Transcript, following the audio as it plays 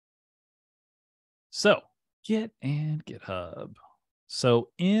So, Git and GitHub. So,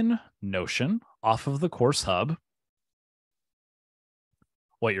 in Notion, off of the course hub,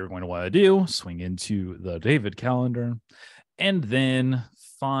 what you're going to want to do, swing into the David calendar, and then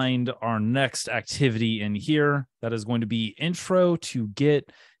find our next activity in here that is going to be Intro to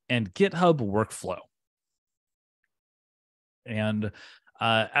Git and GitHub Workflow. And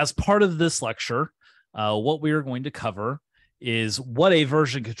as part of this lecture, what we are going to cover is what a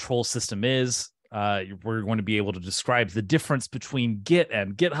version control system is. We're going to be able to describe the difference between Git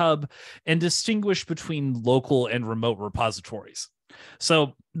and GitHub and distinguish between local and remote repositories.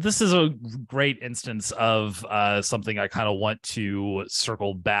 So this is a great instance of something I kind of want to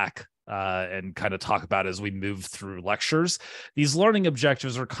circle back and kind of talk about as we move through lectures. These learning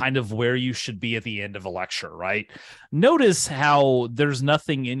objectives are kind of where you should be at the end of a lecture, right? Notice how there's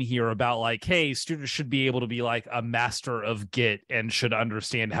nothing in here about like, hey, students should be able to be like a master of Git and should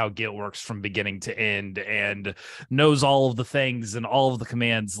understand how Git works from beginning to end and knows all of the things and all of the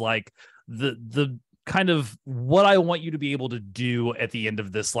commands. Like the kind of what I want you to be able to do at the end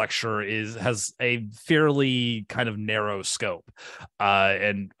of this lecture has a fairly kind of narrow scope.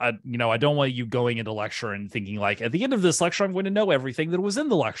 And I don't want you going into lecture and thinking like, at the end of this lecture, I'm going to know everything that was in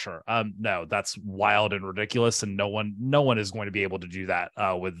the lecture. No, that's wild and ridiculous. And no one is going to be able to do that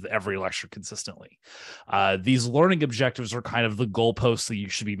with every lecture consistently. These learning objectives are kind of the goalposts that you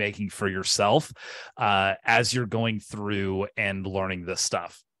should be making for yourself as you're going through and learning this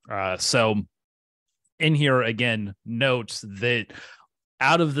stuff. So in here, again, note that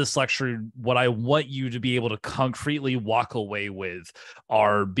out of this lecture, what I want you to be able to concretely walk away with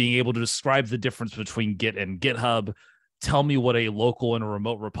are being able to describe the difference between Git and GitHub, tell me what a local and a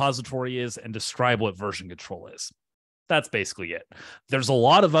remote repository is, and describe what version control is. That's basically it. There's a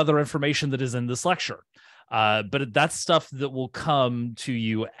lot of other information that is in this lecture. But that's stuff that will come to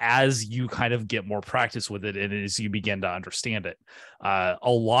you as you kind of get more practice with it and as you begin to understand it. A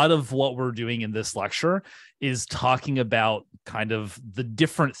lot of what we're doing in this lecture is talking about kind of the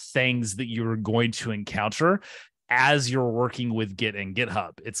different things that you're going to encounter as you're working with Git and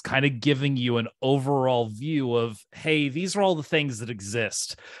GitHub. It's kind of giving you an overall view of, hey, these are all the things that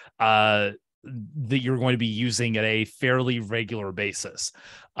exist that you're going to be using at a fairly regular basis.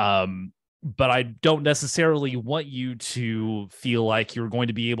 But I don't necessarily want you to feel like you're going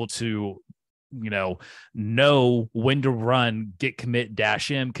to be able to, know when to run git commit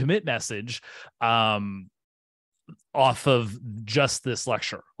 -m commit message off of just this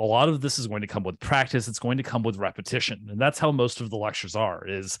lecture. A lot of this is going to come with practice. It's going to come with repetition. And that's how most of the lectures are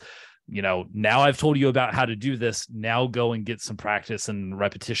is, now I've told you about how to do this. Now go and get some practice and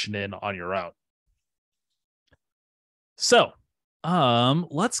repetition in on your own. So,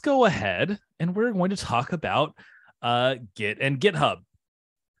 let's go ahead and we're going to talk about Git and GitHub.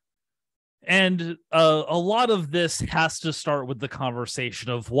 And a lot of this has to start with the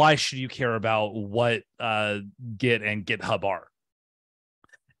conversation of why should you care about what Git and GitHub are?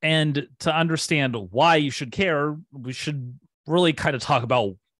 And to understand why you should care, we should really kind of talk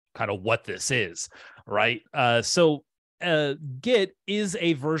about kind of what this is, right? So Git is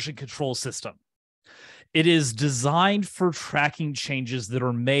a version control system. It is designed for tracking changes that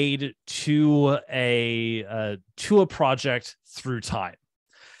are made to a project through time.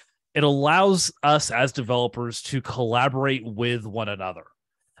 It allows us as developers to collaborate with one another,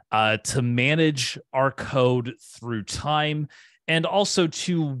 to manage our code through time, and also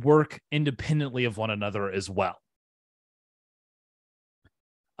to work independently of one another as well.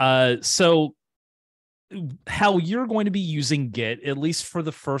 So how you're going to be using Git, at least for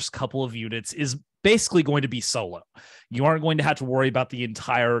the first couple of units, is basically going to be solo. You aren't going to have to worry about the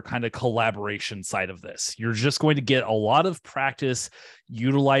entire kind of collaboration side of this. You're just going to get a lot of practice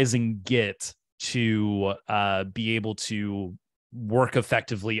utilizing Git to be able to work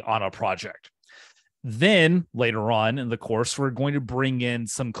effectively on a project. Then later on in the course, we're going to bring in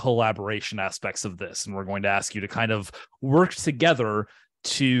some collaboration aspects of this, and we're going to ask you to kind of work together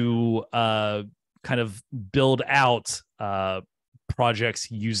to kind of build out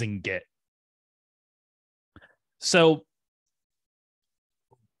projects using Git. So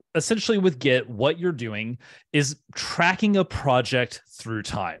essentially with Git, what you're doing is tracking a project through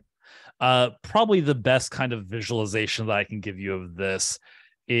time. Probably the best kind of visualization that I can give you of this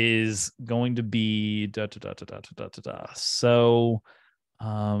is going to be So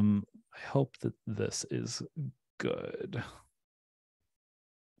I hope that this is good.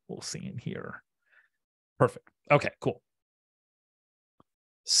 We'll see in here. Perfect. Okay, cool.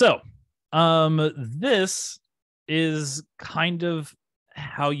 So this is kind of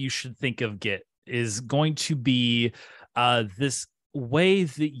how you should think of Git, is going to be this way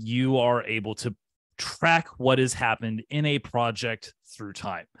that you are able to track what has happened in a project through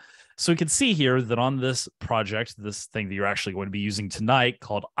time. So we can see here that on this project, this thing that you're actually going to be using tonight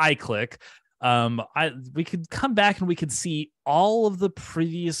called iClick, we could come back and we could see all of the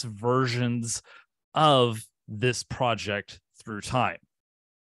previous versions of this project through time.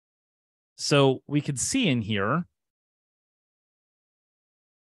 So we could see in here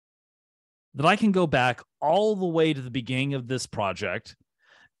that I can go back all the way to the beginning of this project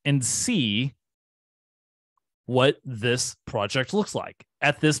and see what this project looks like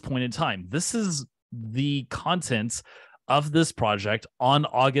at this point in time. This is the contents of this project on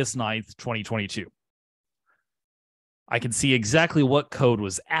August 9th, 2022. I can see exactly what code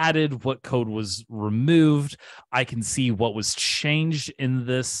was added, what code was removed. I can see what was changed in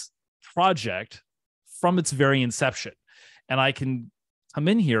this project from its very inception. And I can come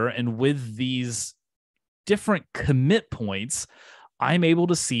in here, and with these different commit points, I'm able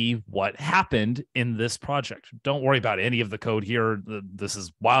to see what happened in this project. Don't worry about any of the code here. This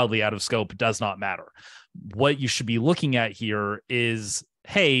is wildly out of scope. It does not matter. What you should be looking at here is,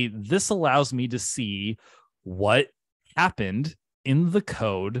 hey, this allows me to see what happened in the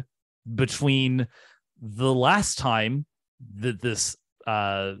code between the last time that this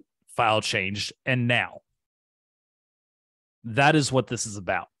file changed and now. That is what this is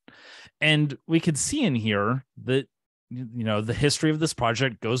about. And we could see in here that, you know, the history of this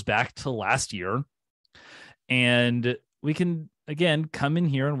project goes back to last year. And we can, again, come in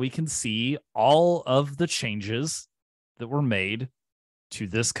here and we can see all of the changes that were made to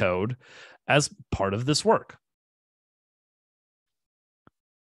this code as part of this work.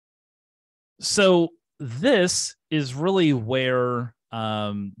 So this is really where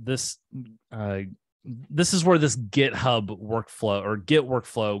this is where this GitHub workflow or Git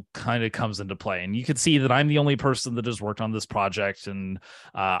workflow kind of comes into play. And you can see that I'm the only person that has worked on this project. And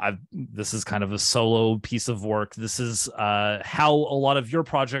this is kind of a solo piece of work. This is how a lot of your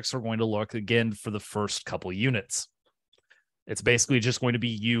projects are going to look, again, for the first couple units. It's basically just going to be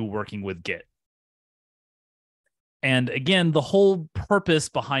you working with Git. And again, the whole purpose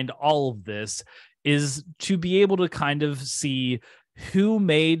behind all of this is to be able to kind of see who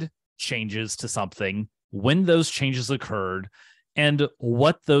made changes to something, when those changes occurred, and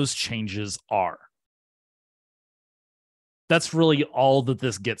what those changes are. That's really all that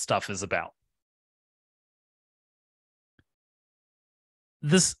this Git stuff is about.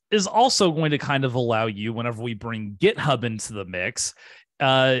 This is also going to kind of allow you, whenever we bring GitHub into the mix,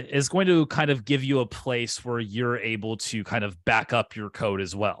 is going to kind of give you a place where you're able to kind of back up your code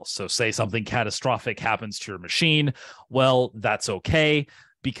as well. So say something catastrophic happens to your machine, well, that's okay,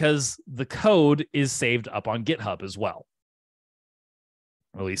 because the code is saved up on GitHub as well.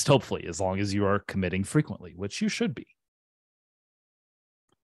 At least hopefully, as long as you are committing frequently, which you should be.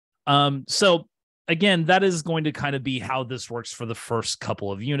 So again, that is going to kind of be how this works for the first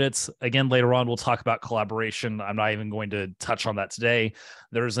couple of units. Again, later on, we'll talk about collaboration. I'm not even going to touch on that today.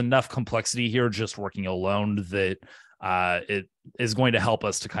 There's enough complexity here just working alone that it is going to help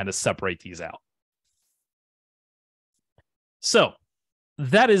us to kind of separate these out. So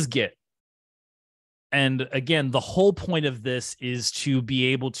that is Git. And again, the whole point of this is to be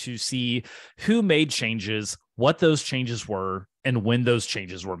able to see who made changes, what those changes were, and when those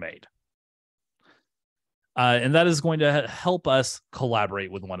changes were made. And that is going to help us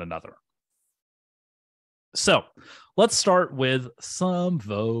collaborate with one another. So let's start with some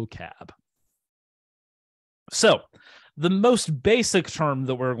vocab. So the most basic term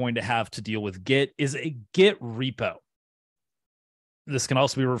that we're going to have to deal with Git is a Git repo. This can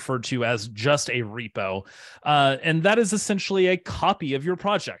also be referred to as just a repo. And that is essentially a copy of your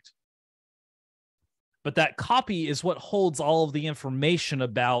project. But that copy is what holds all of the information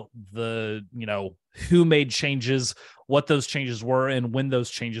about the, you know, who made changes, what those changes were, and when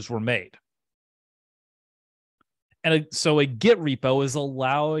those changes were made. And so a Git repo is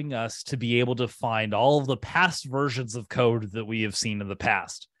allowing us to be able to find all of the past versions of code that we have seen in the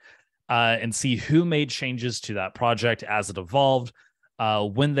past, and see who made changes to that project as it evolved,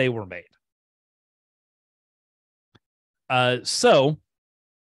 when they were made. So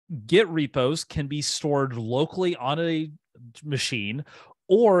Git repos can be stored locally on a machine,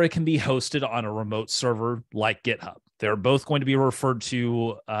 or it can be hosted on a remote server like GitHub. They're both going to be referred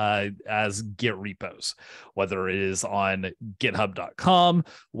to as Git repos, whether it is on github.com,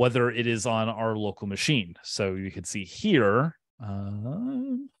 whether it is on our local machine. So you can see here,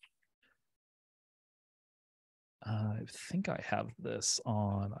 I think I have this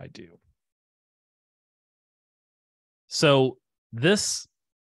on, I do. So this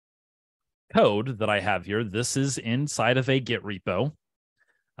code that I have here, this is inside of a Git repo.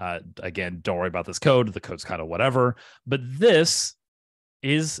 Again, don't worry about this code. The code's kind of whatever. But this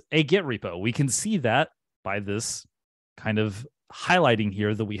is a Git repo. We can see that by this kind of highlighting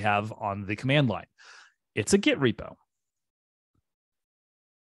here that we have on the command line. It's a Git repo.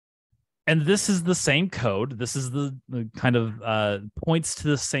 And this is the same code. This is the kind of points to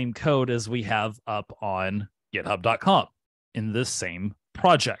the same code as we have up on github.com in this same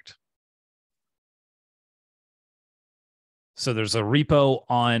project. So there's a repo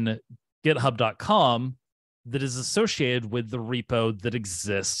on github.com that is associated with the repo that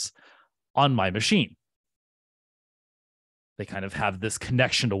exists on my machine. They kind of have this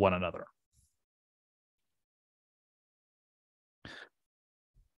connection to one another.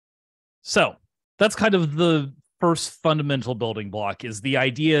 So that's kind of the first fundamental building block, is the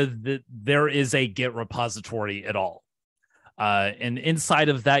idea that there is a Git repository at all. And inside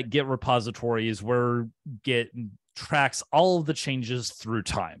of that Git repository is where Git tracks all of the changes through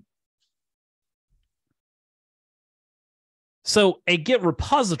time. So a Git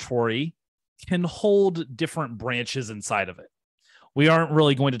repository can hold different branches inside of it. We aren't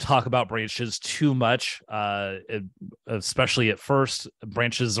really going to talk about branches too much, especially at first.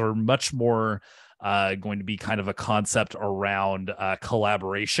 Branches are much more going to be kind of a concept around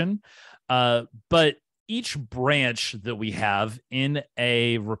collaboration. But each branch that we have in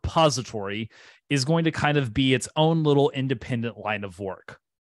a repository is going to kind of be its own little independent line of work.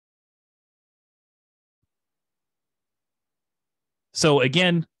 So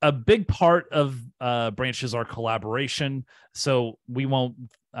again, a big part of branches are collaboration. So we won't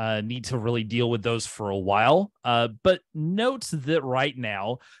need to really deal with those for a while. But note that right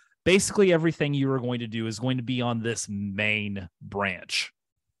now, basically everything you are going to do is going to be on this main branch.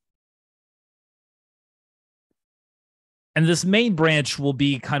 And this main branch will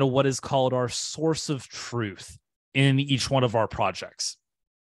be kind of what is called our source of truth in each one of our projects.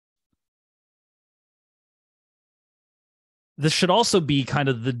 This should also be kind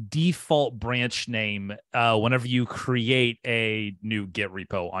of the default branch name whenever you create a new Git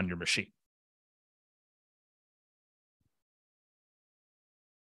repo on your machine.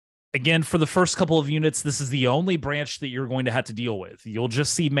 Again, for the first couple of units, this is the only branch that you're going to have to deal with. You'll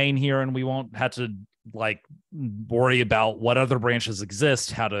just see main here, and we won't have to worry about what other branches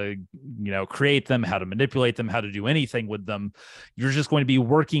exist, how to create them, how to manipulate them, how to do anything with them. You're just going to be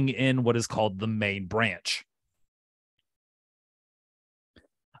working in what is called the main branch.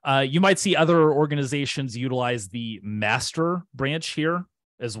 You might see other organizations utilize the master branch here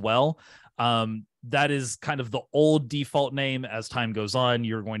as well. That is kind of the old default name. As time goes on,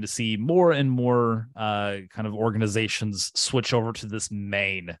 you're going to see more and more kind of organizations switch over to this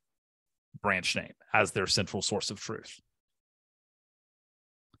main branch name as their central source of truth.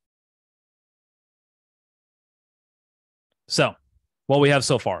 So what we have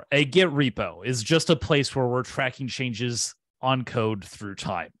so far, a Git repo is just a place where we're tracking changes on code through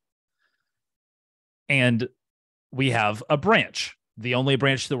time. And we have a branch. The only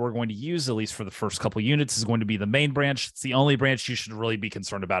branch that we're going to use, at least for the first couple units, is going to be the main branch. It's the only branch you should really be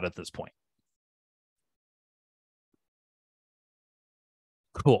concerned about at this point.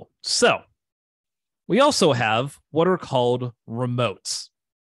 Cool. So we also have what are called remotes.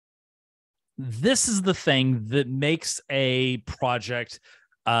 This is the thing that makes a project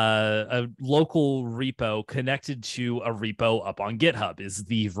a local repo connected to a repo up on GitHub, is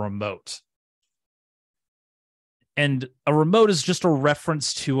the remote. And a remote is just a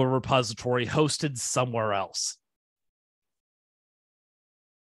reference to a repository hosted somewhere else.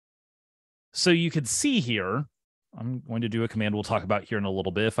 So you can see here, I'm going to do a command we'll talk about here in a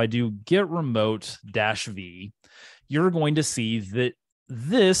little bit. If I do git remote -v, you're going to see that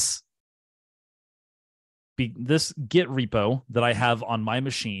this Git repo that I have on my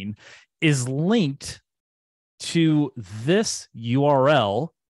machine is linked to this URL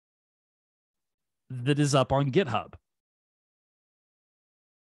that is up on GitHub.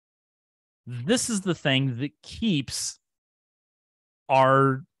 This is the thing that keeps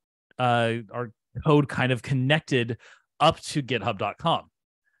our code kind of connected up to github.com.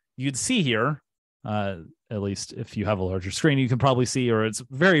 You'd see here, at least if you have a larger screen, you can probably see, or it's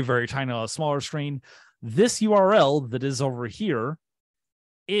very, very tiny on a smaller screen, this URL that is over here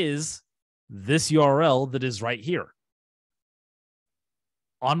is this URL that is right here.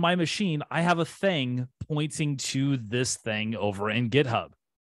 On my machine, I have a thing pointing to this thing over in GitHub.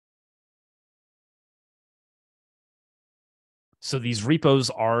 So these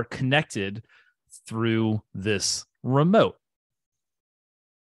repos are connected through this remote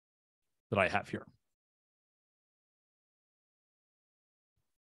that I have here.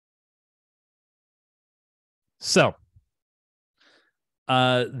 So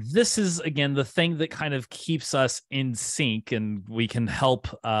This is, again, the thing that kind of keeps us in sync, and we can help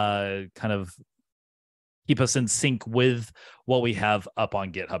kind of keep us in sync with what we have up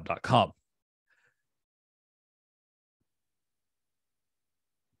on github.com.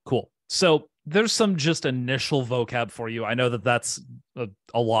 Cool. So there's some just initial vocab for you. I know that that's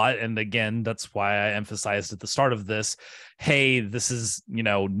a lot. And again, that's why I emphasized at the start of this, hey, this is,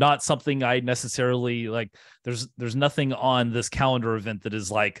 not something I necessarily like. There's nothing on this calendar event that is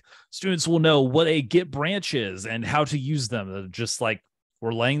like, students will know what a Git branch is and how to use them. They're just like,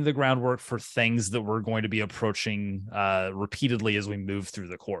 we're laying the groundwork for things that we're going to be approaching repeatedly as we move through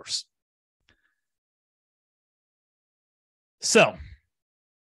the course. So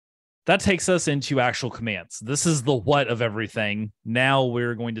that takes us into actual commands. This is the what of everything. Now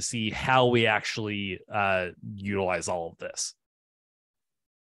we're going to see how we actually utilize all of this.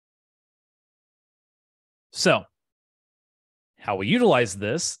 So how we utilize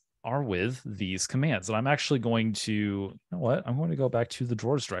this are with these commands. And I'm actually going to, you know what? I'm going to go back to the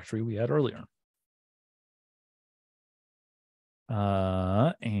drawers directory we had earlier.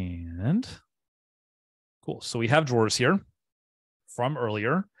 And cool. So we have drawers here from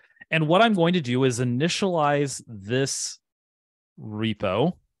earlier. And what I'm going to do is initialize this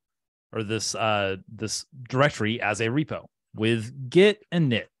repo or this directory as a repo with git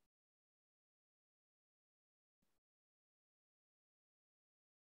init.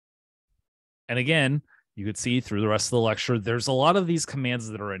 And again, you could see through the rest of the lecture, there's a lot of these commands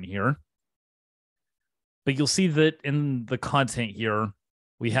that are in here. But you'll see that in the content here,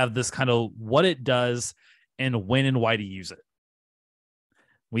 we have this kind of what it does and when and why to use it.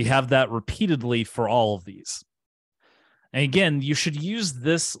 We have that repeatedly for all of these. And again, you should use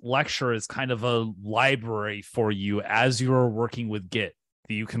this lecture as kind of a library for you as you're working with Git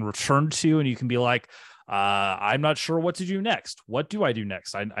that you can return to, and you can be like, I'm not sure what to do next. What do I do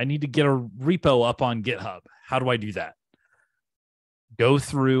next? I need to get a repo up on GitHub. How do I do that? Go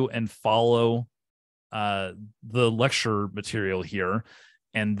through and follow the lecture material here,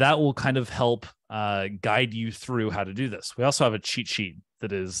 and that will kind of help guide you through how to do this. We also have a cheat sheet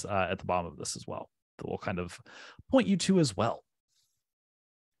that is at the bottom of this as well that will kind of point you to as well.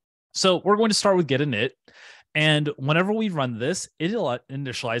 So we're going to start with git init, and whenever we run this, it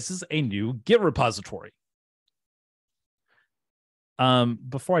initializes a new Git repository.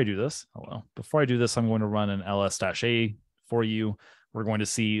 Before I do this, I'm going to run an ls-a for you. We're going to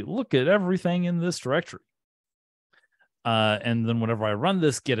see, look at everything in this directory. And then whenever I run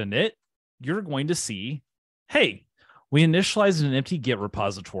this git init, you're going to see, hey, we initialized an empty Git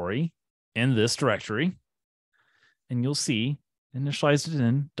repository in this directory. And you'll see initialized it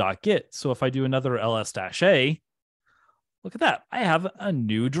in .git. So if I do another ls-a, look at that. I have a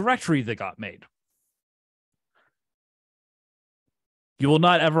new directory that got made. You will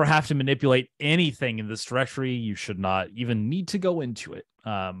not ever have to manipulate anything in this directory. You should not even need to go into it.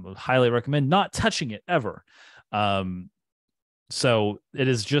 Highly recommend not touching it ever. So it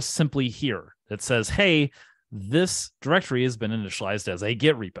is just simply here. It says, hey, this directory has been initialized as a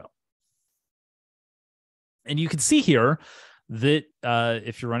Git repo. And you can see here that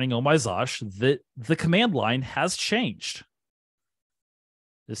if you're running Oh My Zosh, that the command line has changed.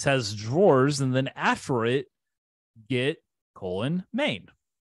 This has drawers, and then after it, git :main.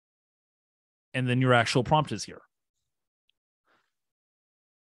 And then your actual prompt is here.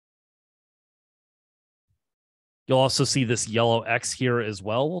 You'll also see this yellow X here as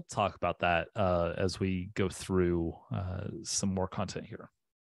well. We'll talk about that as we go through some more content here.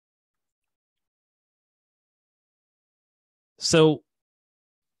 So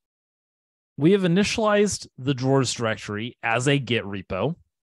we have initialized the drawers directory as a Git repo.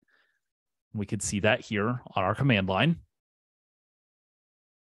 We could see that here on our command line.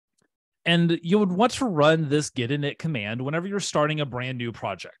 And you would want to run this git init command whenever you're starting a brand new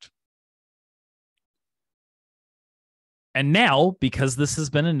project. And now, because this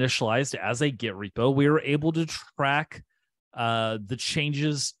has been initialized as a Git repo, we are able to track the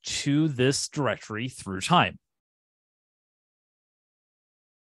changes to this directory through time.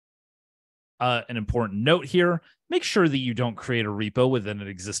 An important note here, make sure that you don't create a repo within an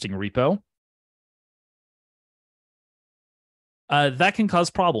existing repo. That can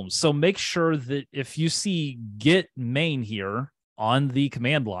cause problems. So make sure that if you see git main here on the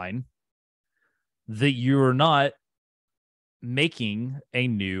command line, that you're not making a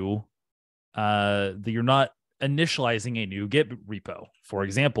new, that you're not initializing a new Git repo. For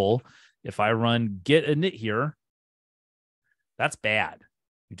example, if I run git init here, that's bad.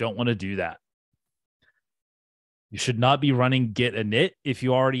 You don't want to do that. You should not be running git init if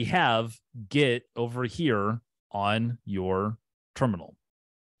you already have git over here on your terminal.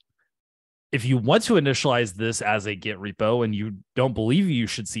 If you want to initialize this as a Git repo and you don't believe you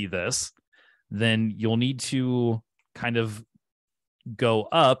should see this, then you'll need to kind of go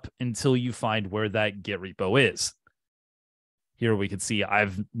up until you find where that Git repo is. Here we can see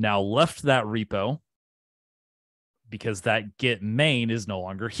I've now left that repo because that Git main is no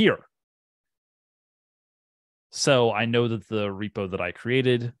longer here. So I know that the repo that I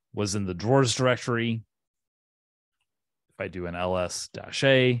created was in the drawers directory. If I do an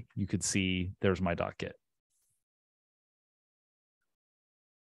ls-a, you could see there's my .git.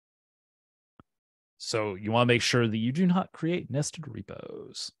 So you want to make sure that you do not create nested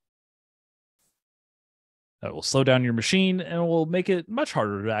repos. That will slow down your machine and will make it much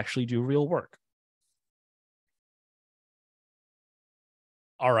harder to actually do real work.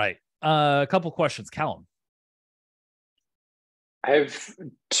 All right. A couple questions. Callum. I have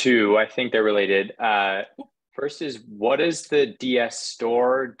two. I think they're related. First is, what is the DS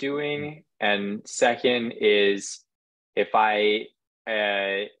store doing? And second is, if I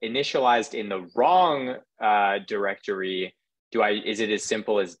initialized in the wrong directory, is it as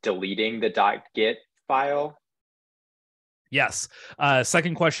simple as deleting the .git file? Yes.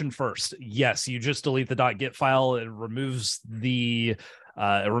 Second question first. Yes, you just delete the .git file. It removes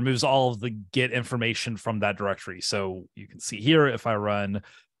all of the Git information from that directory. So you can see here, if I run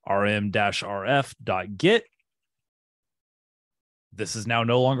rm-rf.git, this is now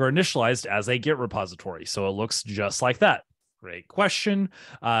no longer initialized as a Git repository. So it looks just like that. Great question.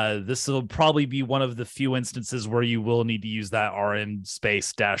 This will probably be one of the few instances where you will need to use that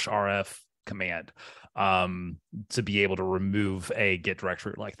rm-rf command to be able to remove a Git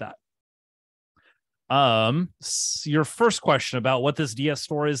directory like that. Your first question about what this DS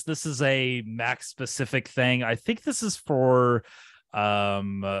store is, this is a Mac specific thing. I think this is for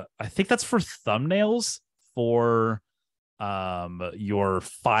I think that's for thumbnails for your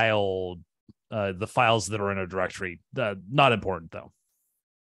file, the files that are in a directory. Not important though.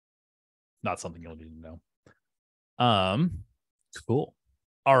 Not something you'll need to know. Cool.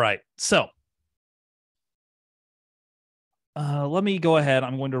 All right. So let me go ahead.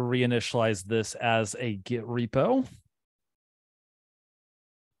 I'm going to reinitialize this as a Git repo.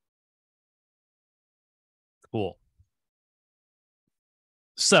 Cool.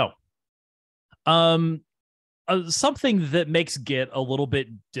 So, something that makes Git a little bit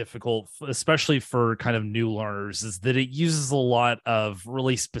difficult, especially for kind of new learners, is that it uses a lot of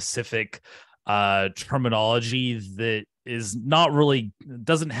really specific terminology that is not really,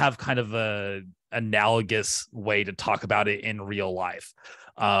 doesn't have kind of a analogous way to talk about it in real life.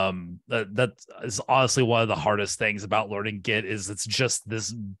 That is honestly one of the hardest things about learning Git, is it's just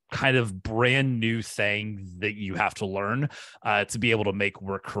this kind of brand new thing that you have to learn to be able to make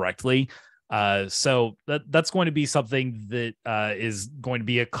work correctly. So that's going to be something that is going to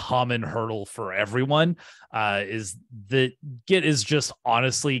be a common hurdle for everyone, is that Git is just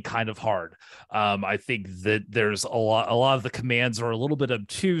honestly kind of hard. I think that there's a lot of the commands are a little bit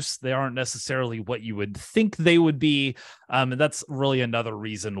obtuse. They aren't necessarily what you would think they would be. And that's really another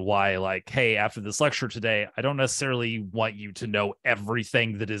reason why, like, hey, after this lecture today, I don't necessarily want you to know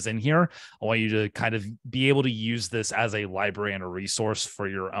everything that is in here. I want you to kind of be able to use this as a library and a resource for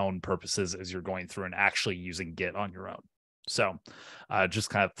your own purposes as you're going through and actually using Git on your own. So just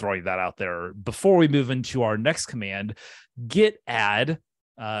kind of throwing that out there before we move into our next command, git add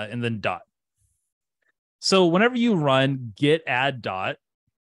and then dot. So whenever you run git add dot,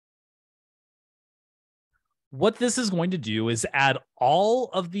 what this is going to do is add all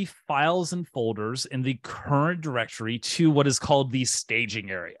of the files and folders in the current directory to what is called the staging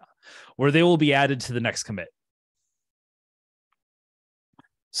area, where they will be added to the next commit.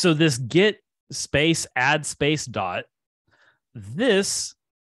 So this git space add space dot, this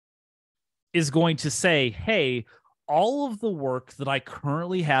is going to say, hey, all of the work that I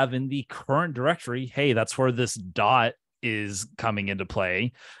currently have in the current directory, hey, that's where this dot is coming into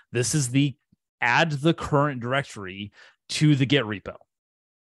play. This is the add the current directory to the Git repo.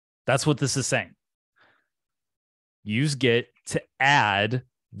 That's what this is saying. Use Git to add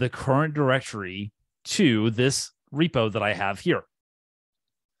the current directory to this repo that I have here,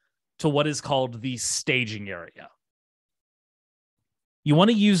 to what is called the staging area. You want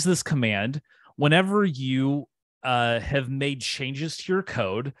to use this command whenever you have made changes to your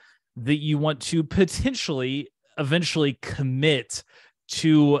code that you want to potentially eventually commit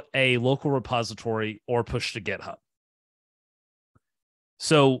to a local repository or push to GitHub.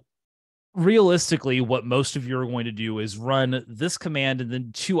 So realistically, what most of you are going to do is run this command and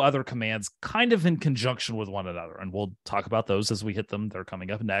then two other commands kind of in conjunction with one another. And we'll talk about those as we hit them. They're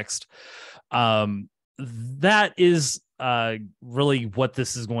coming up next. That is really what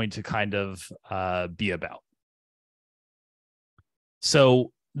this is going to kind of be about.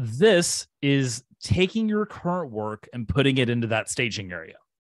 So this is taking your current work and putting it into that staging area.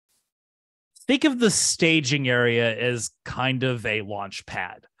 Think of the staging area as kind of a launch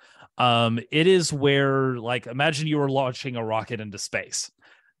pad. It is where, like, imagine you were launching a rocket into space.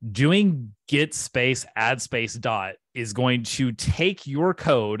 Doing git space add space dot is going to take your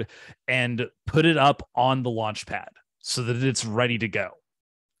code and put it up on the launch pad so that it's ready to go.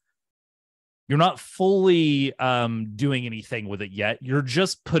 You're not fully doing anything with it yet. You're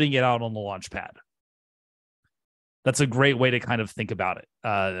just putting it out on the launch pad. That's a great way to kind of think about it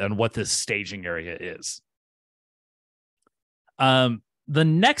and what this staging area is. The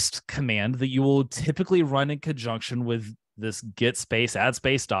next command that you will typically run in conjunction with this git space add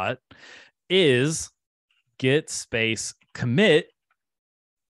space dot is git space commit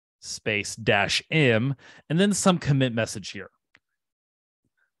space -m and then some commit message here.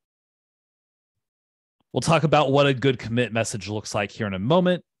 We'll talk about what a good commit message looks like here in a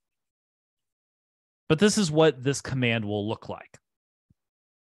moment. But this is what this command will look like.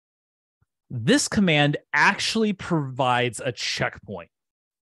 This command actually provides a checkpoint.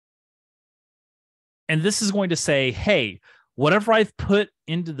 And this is going to say, hey, whatever I've put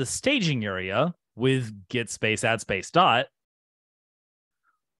into the staging area with git space add space dot,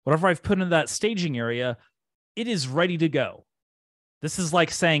 whatever I've put in that staging area, it is ready to go. This is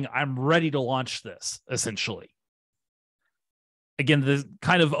like saying, I'm ready to launch this, essentially. Again, this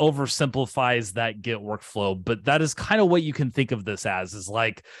kind of oversimplifies that Git workflow, but that is kind of what you can think of this as, is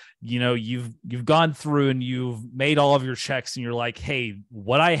like, you know, you've gone through and you've made all of your checks and you're like, hey,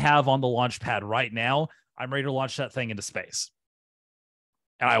 what I have on the launch pad right now, I'm ready to launch that thing into space.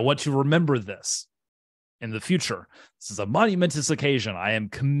 And I want to remember this in the future. This is a monumentous occasion. I am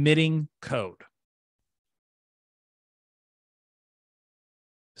committing code.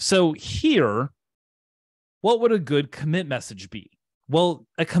 So here, what would a good commit message be? Well,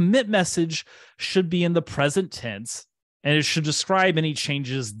 a commit message should be in the present tense, and it should describe any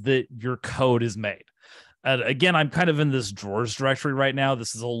changes that your code is made. Again, I'm kind of in this drawers directory right now.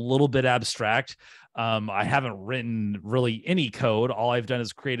 This is a little bit abstract. I haven't written really any code. All I've done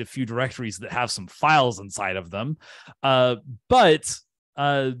is create a few directories that have some files inside of them. But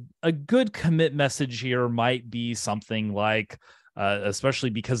a good commit message here might be something like,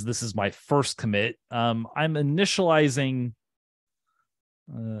 especially because this is my first commit, I'm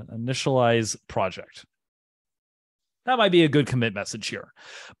initialize project. That might be a good commit message here.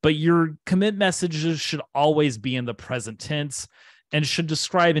 But your commit messages should always be in the present tense and should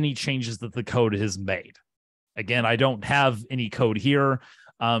describe any changes that the code has made. Again, I don't have any code here,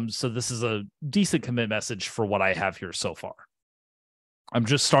 so this is a decent commit message for what I have here so far. I'm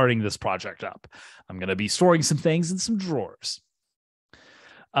just starting this project up. I'm going to be storing some things in some drawers.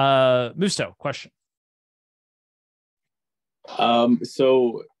 Musto, question.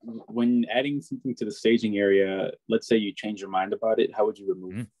 So when adding something to the staging area, let's say you change your mind about it, how would you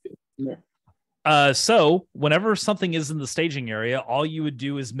remove it from there? So whenever something is in the staging area, all you would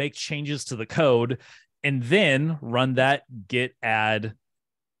do is make changes to the code and then run that git add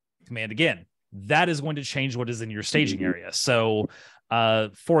command again. That is going to change what is in your staging area. So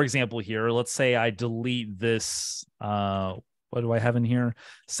for example here, let's say I delete this. What do I have in here?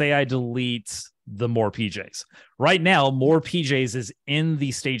 Say I delete the more PJs. Right now, more PJs is in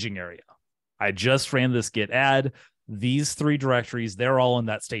the staging area. I just ran this git add. These three directories, they're all in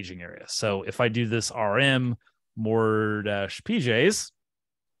that staging area. So if I do this rm more-pjs,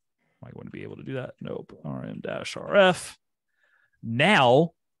 am I going to be able to do that? Nope. rm-rf.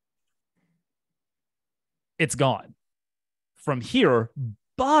 Now it's gone from here,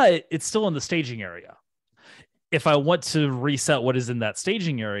 but it's still in the staging area. If I want to reset what is in that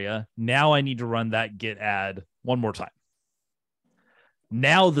staging area, now I need to run that git add one more time.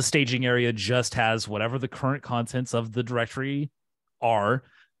 Now the staging area just has whatever the current contents of the directory are,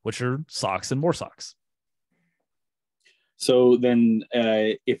 which are socks and more socks. So then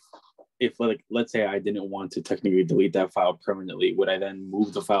if like, let's say I didn't want to technically delete that file permanently, would I then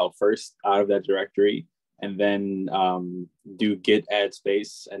move the file first out of that directory and then do git add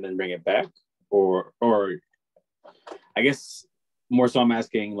space and then bring it back? Or I guess more so I'm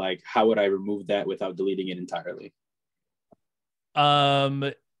asking, like, how would I remove that without deleting it entirely?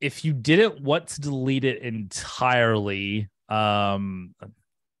 If you didn't want to delete it entirely,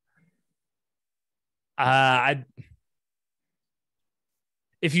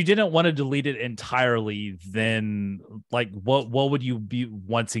 if you didn't want to delete it entirely, then like what would you be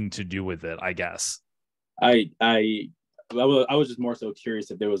wanting to do with it, I guess? I I was just more so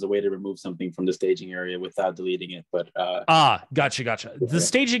curious if there was a way to remove something from the staging area without deleting it. But gotcha. The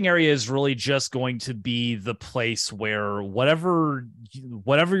staging area is really just going to be the place where whatever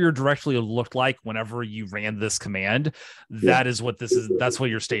your directory looked like whenever you ran this command, that is what this is. That's what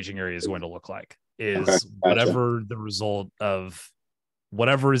your staging area is going to look like. Is whatever the result of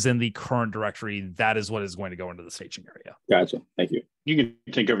whatever is in the current directory, that is what is going to go into the staging area. Gotcha. Thank you. You can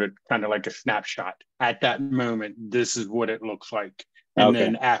think of it kind of like a snapshot. At that moment, this is what it looks like. And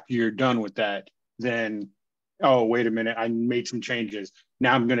then after you're done with that, then, oh, wait a minute, I made some changes.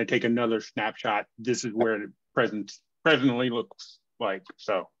 Now I'm going to take another snapshot. This is where it presently looks like.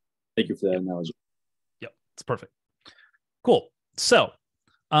 So thank you for that analogy. Yep, it's perfect. Cool. So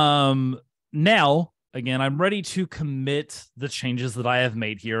now, again, I'm ready to commit the changes that I have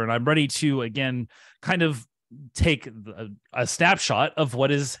made here. And I'm ready to, again, kind of take a snapshot of what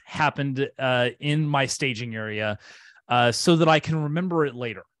has happened in my staging area so that I can remember it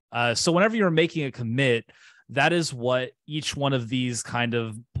later. So whenever you're making a commit, that is what each one of these kind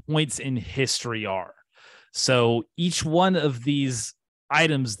of points in history are. So each one of these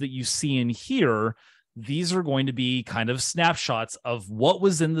items that you see in here, these are going to be kind of snapshots of what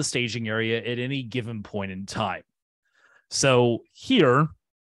was in the staging area at any given point in time. So here,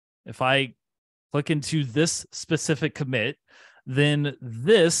 if I click into this specific commit, then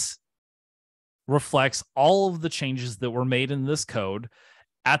this reflects all of the changes that were made in this code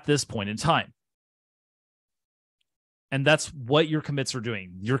at this point in time. And that's what your commits are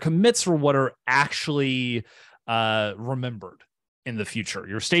doing. Your commits are what are actually remembered in the future.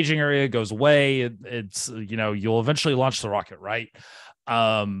 Your staging area goes away. It's, you'll eventually launch the rocket, right?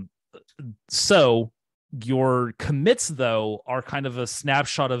 So your commits, though, are kind of a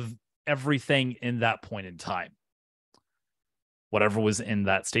snapshot of everything in that point in time, whatever was in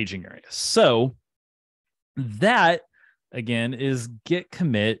that staging area. So that, again, is git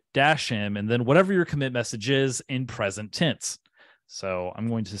commit -m, and then whatever your commit message is in present tense. So I'm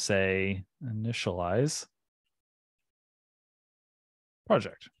going to say initialize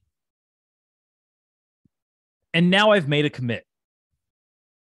project. And now I've made a commit.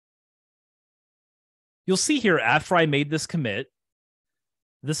 You'll see here, after I made this commit,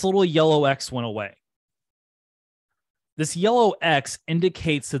 this little yellow X went away. This yellow X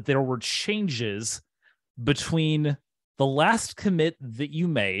indicates that there were changes between the last commit that you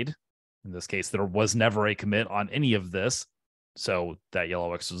made. In this case, there was never a commit on any of this, so that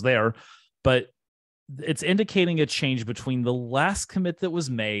yellow X was there. But it's indicating a change between the last commit that was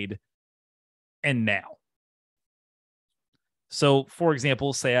made and now. So, for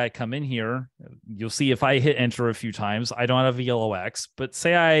example, say I come in here, you'll see if I hit enter a few times, I don't have a yellow X, but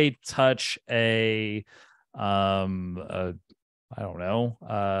say I touch I don't know,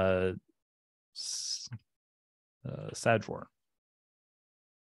 sad drawer.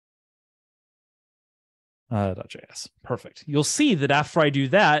 .js. Perfect. You'll see that after I do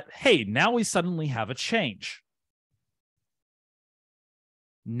that, hey, now we suddenly have a change.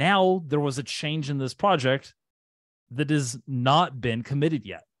 Now there was a change in this project that has not been committed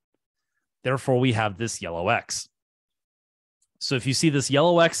yet. Therefore, we have this yellow X. So if you see this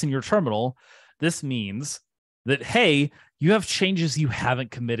yellow X in your terminal, this means that, hey, you have changes you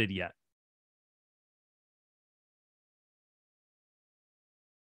haven't committed yet.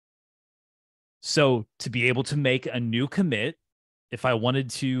 So to be able to make a new commit, if I wanted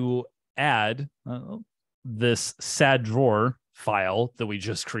to add this sad drawer file that we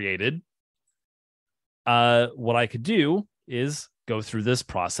just created, what I could do is go through this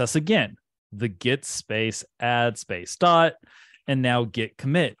process again. The git space add space dot, and now git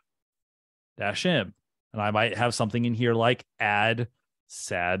commit -m. And I might have something in here like add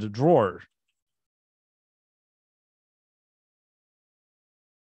sad drawer.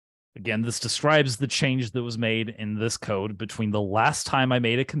 Again, this describes the change that was made in this code between the last time I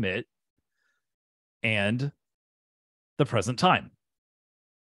made a commit and the present time.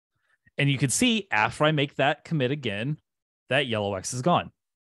 And you can see after I make that commit again, that yellow X is gone,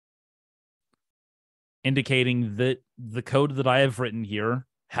 indicating that the code that I have written here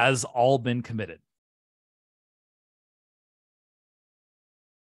has all been committed.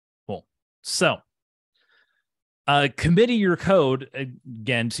 Cool. So, committing your code,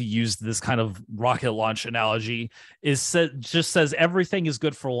 again, to use this kind of rocket launch analogy, just says everything is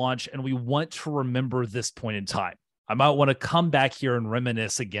good for launch, and we want to remember this point in time. I might want to come back here and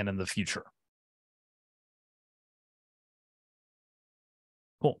reminisce again in the future.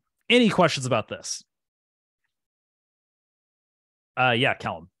 Cool. Any questions about this? Yeah,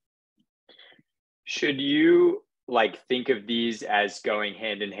 Callum. Should you think of these as going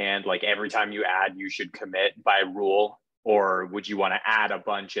hand in hand? Like every time you add, you should commit by rule, or would you want to add a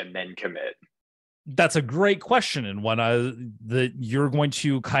bunch and then commit? That's a great question, and one that you're going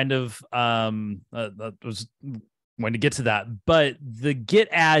to kind of was going to get to that. But the git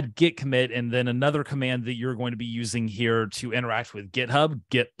add, git commit, and then another command that you're going to be using here to interact with GitHub,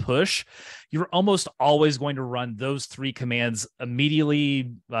 git push, you're almost always going to run those three commands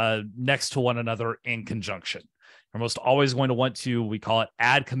immediately next to one another in conjunction. You're almost always going to want to, we call it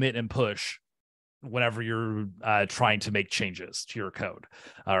add, commit, and push whenever you're trying to make changes to your code,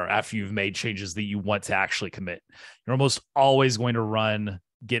 or after you've made changes that you want to actually commit. You're almost always going to run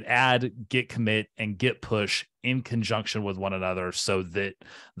git add, git commit, and git push in conjunction with one another so that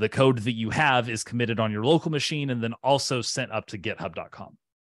the code that you have is committed on your local machine and then also sent up to github.com.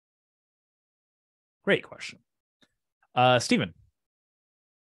 Great question. Stephen.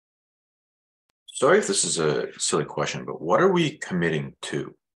 Sorry if this is a silly question, but what are we committing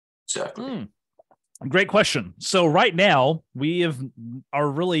to exactly? Great question. So right now we are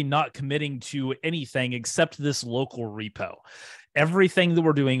really not committing to anything except this local repo. Everything that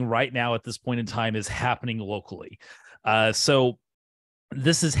we're doing right now at this point in time is happening locally. So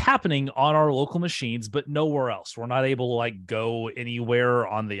this is happening on our local machines, but nowhere else. We're not able to like go anywhere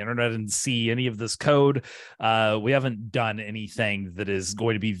on the internet and see any of this code. We haven't done anything that is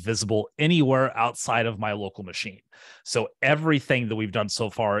going to be visible anywhere outside of my local machine. So everything that we've done so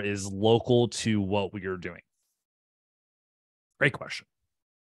far is local to what we are doing. Great question.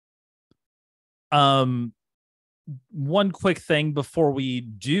 One quick thing before we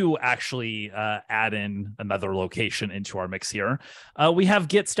do actually add in another location into our mix here, we have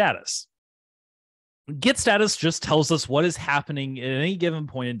git status. Git status just tells us what is happening at any given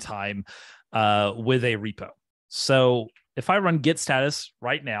point in time with a repo. So if I run git status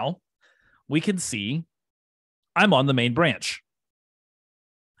right now, we can see I'm on the main branch.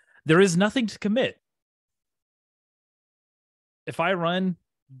 There is nothing to commit. If I run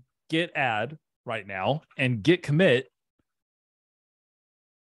git add right now and git commit,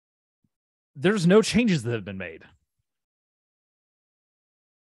 there's no changes that have been made.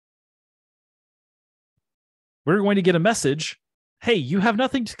 We're going to get a message, hey, you have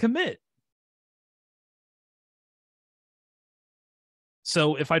nothing to commit.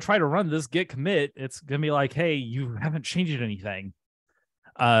 So if I try to run this git commit, it's going to be like, hey, you haven't changed anything.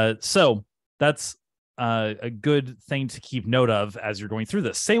 So that's a good thing to keep note of as you're going through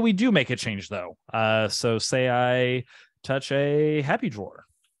this. Say we do make a change though. So say I touch a happy drawer.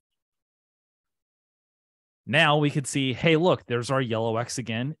 Now we could see, hey, look, there's our yellow X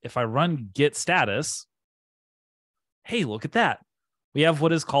again. If I run git status, hey, look at that. We have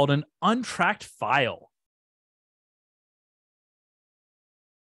what is called an untracked file.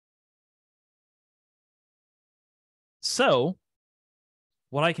 So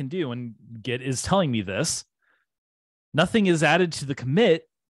what I can do, and Git is telling me this, nothing is added to the commit,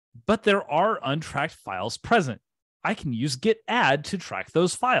 but there are untracked files present. I can use git add to track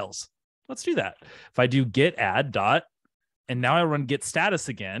those files. Let's do that. If I do git add dot, and now I run git status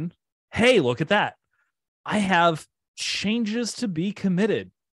again, hey, look at that. I have changes to be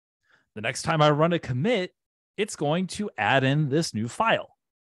committed. The next time I run a commit, it's going to add in this new file.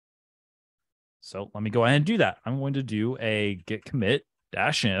 So let me go ahead and do that. I'm going to do a git commit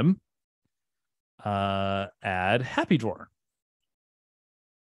 -m add happy drawer.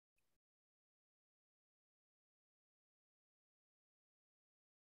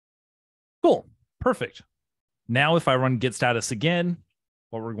 Cool. Perfect. Now if I run git status again,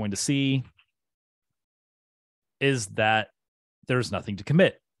 what we're going to see is that there's nothing to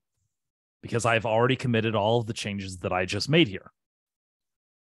commit because I've already committed all of the changes that I just made here.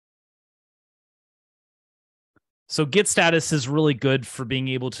 So git status is really good for being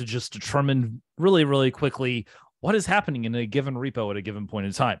able to just determine really, really quickly what is happening in a given repo at a given point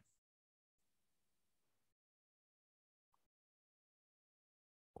in time.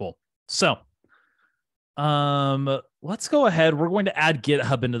 Cool. So let's go ahead. We're going to add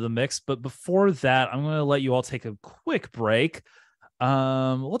GitHub into the mix, but before that, I'm going to let you all take a quick break.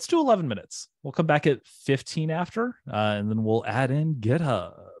 Let's do 11 minutes. We'll come back at 15 after, and then we'll add in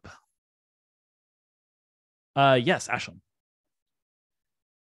GitHub. Yes, Ashlyn.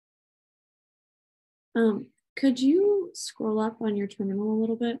 Could you scroll up on your terminal a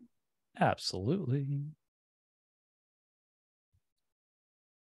little bit? Absolutely.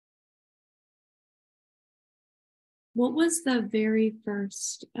 What was the very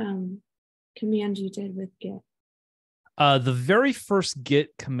first command you did with Git? The very first Git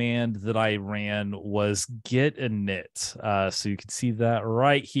command that I ran was git init. So you can see that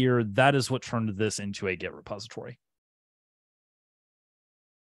right here. That is what turned this into a Git repository.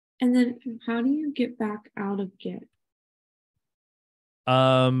 And then how do you get back out of Git?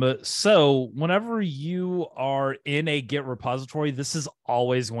 So whenever you are in a Git repository, this is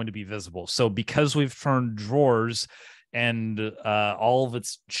always going to be visible. So because we've turned drawers and all of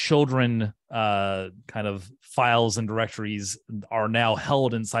its children kind of files and directories are now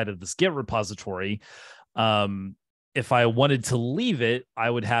held inside of this Git repository, if I wanted to leave it, I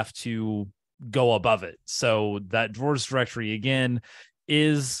would have to go above it. So that drawers directory again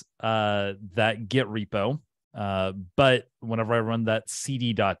is that Git repo. But whenever I run that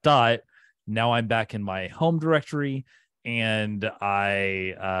cd ... now I'm back in my home directory, and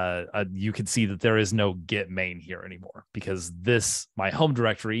you can see that there is no Git main here anymore, because my home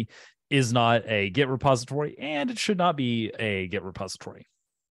directory is not a Git repository, and it should not be a Git repository.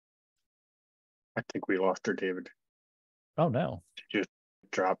 I think we lost her, David. Oh no. She just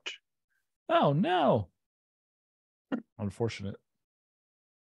dropped. Oh no. Unfortunate.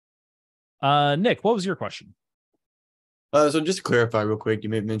 Nick, what was your question? So just to clarify real quick, you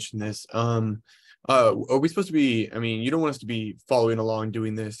may have mentioned this. Are we supposed to be, I mean, you don't want us to be following along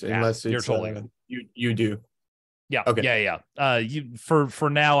doing this unless you're it's totally good. You do. Yeah. Okay. Yeah. You for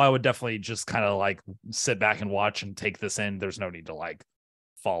now, I would definitely just kind of like sit back and watch and take this in. There's no need to like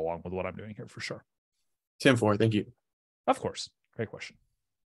follow along with what I'm doing here for sure. 10-4, thank you. Of course. Great question.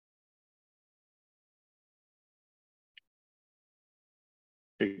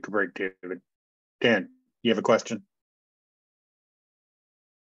 Take a break, David. Dan, you have a question?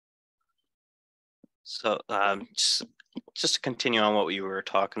 So just to continue on what we were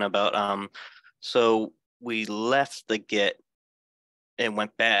talking about, so we left the Git and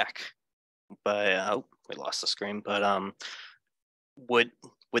went back, but we lost the screen. But would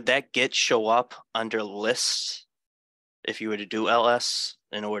that Git show up under lists if you were to do ls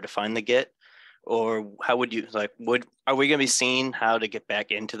in order to find the Git, or how would you are we gonna be seeing how to get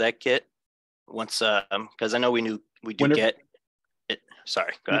back into that Git once? Because I know we do Git.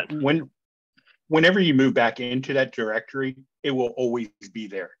 Sorry, go ahead. Whenever you move back into that directory, it will always be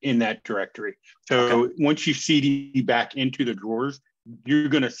there in that directory. So once you cd back into the drawers, you're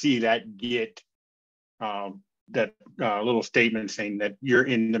going to see that Git, that little statement saying that you're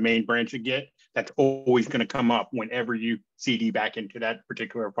in the main branch of Git. That's always going to come up whenever you cd back into that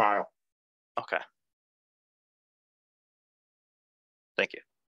particular file. Okay. Thank you.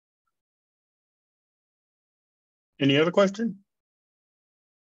 Any other question?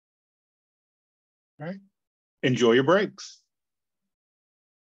 All right. Enjoy your breaks.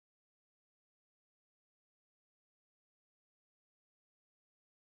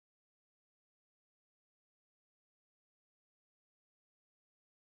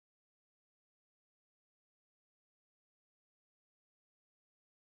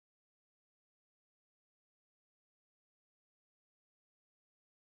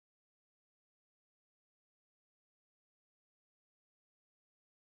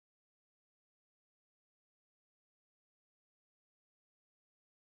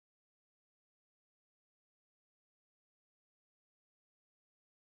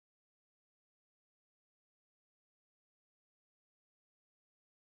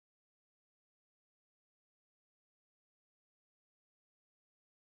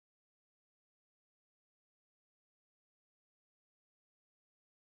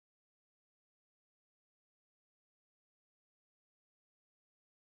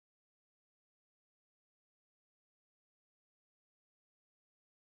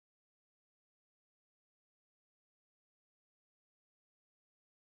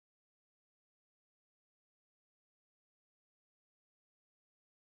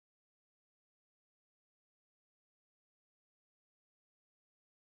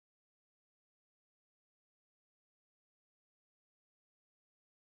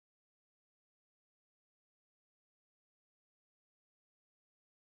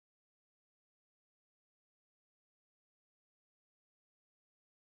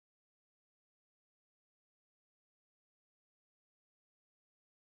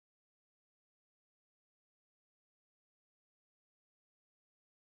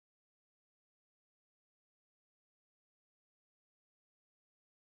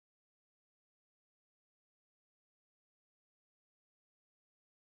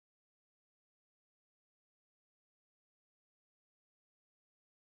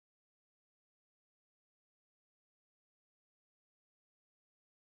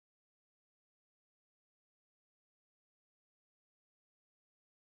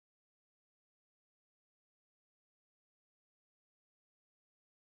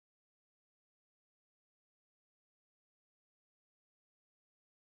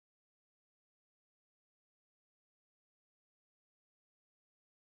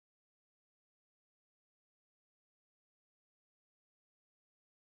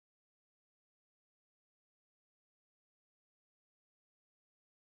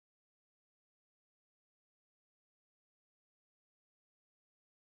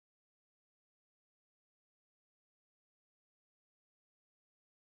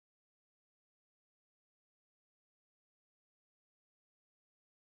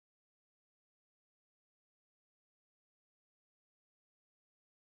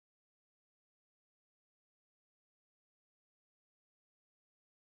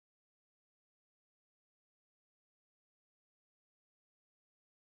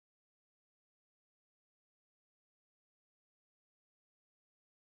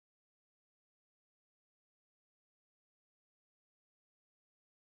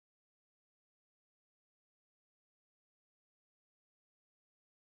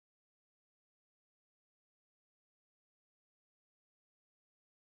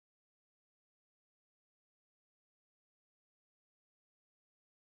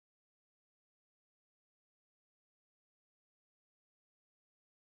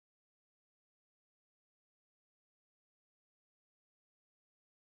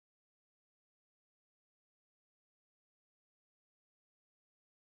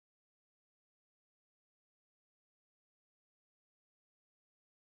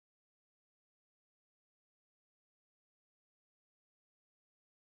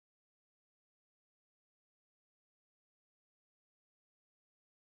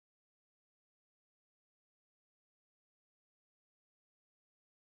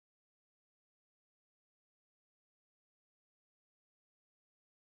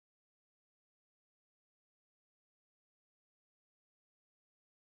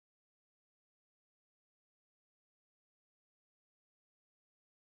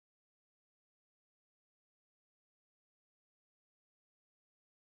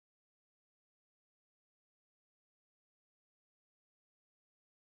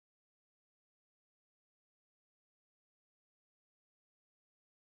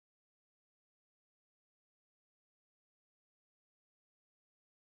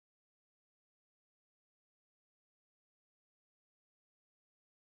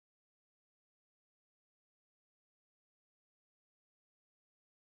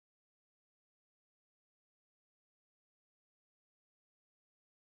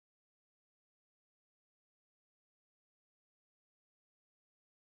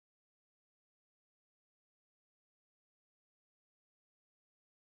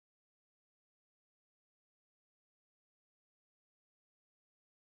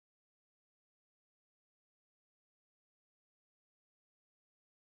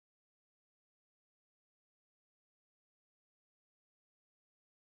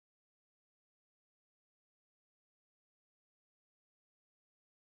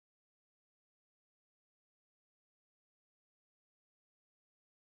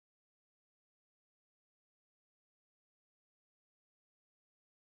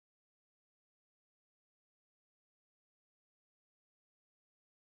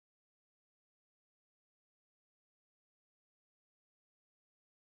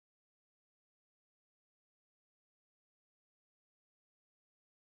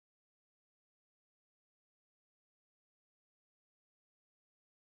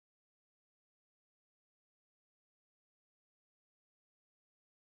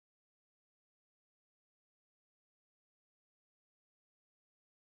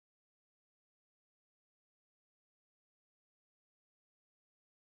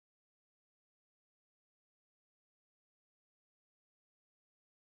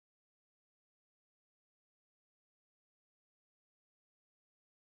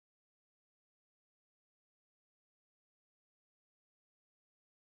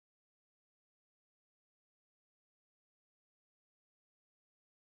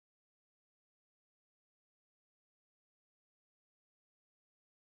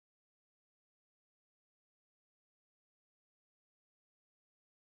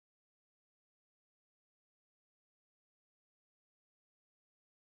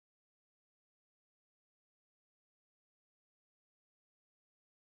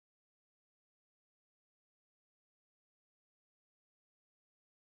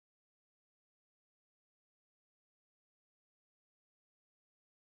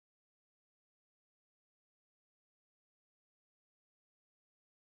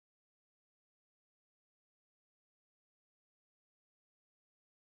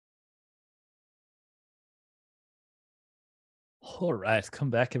 All right, come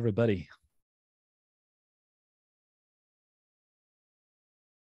back, everybody.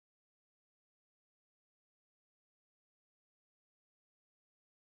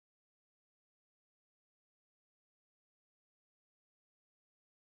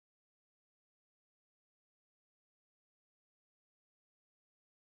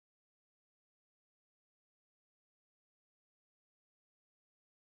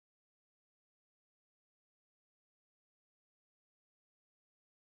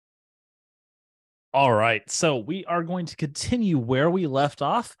 All right, so we are going to continue where we left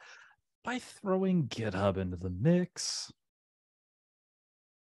off by throwing GitHub into the mix.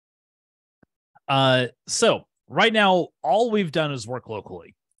 So right now, all we've done is work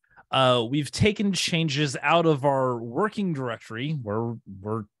locally. We've taken changes out of our working directory where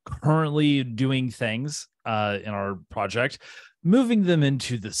we're currently doing things in our project, moving them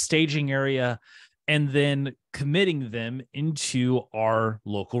into the staging area, and then committing them into our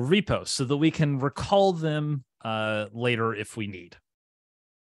local repo so that we can recall them later if we need.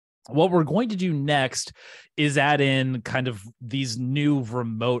 What we're going to do next is add in kind of these new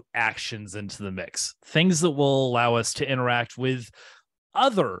remote actions into the mix, things that will allow us to interact with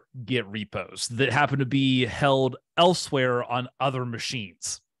other Git repos that happen to be held elsewhere on other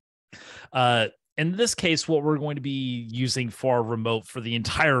machines. In this case, what we're going to be using for our remote for the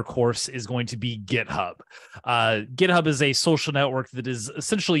entire course is going to be GitHub. GitHub is a social network that is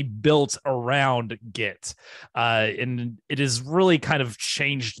essentially built around Git. And it has really kind of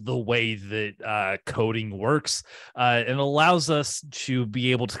changed the way that coding works and allows us to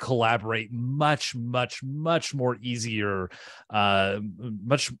be able to collaborate much more easily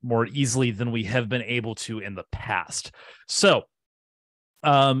than we have been able to in the past. So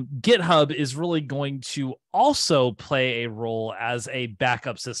GitHub is really going to also play a role as a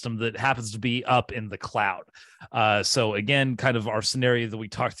backup system that happens to be up in the cloud. So again, kind of our scenario that we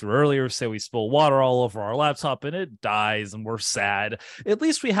talked through earlier, say we spill water all over our laptop and it dies and we're sad. At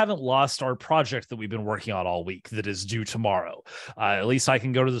least we haven't lost our project that we've been working on all week that is due tomorrow. At least I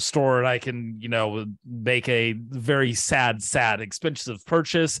can go to the store and I can, make a very sad, expensive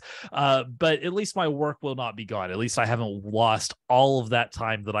purchase. But at least my work will not be gone. At least I haven't lost all of that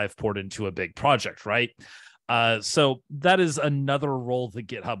time that I've poured into a big project, right? So that is another role that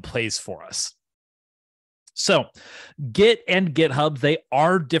GitHub plays for us. So Git and GitHub, they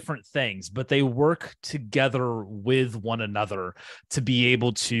are different things, but they work together with one another to be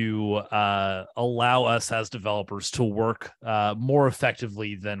able to allow us as developers to work more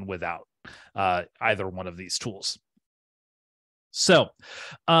effectively than without either one of these tools. So,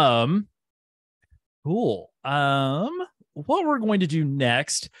 cool. What we're going to do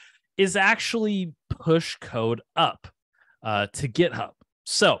next is actually push code up to GitHub.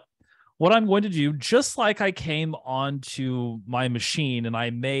 So what I'm going to do, just like I came onto my machine and I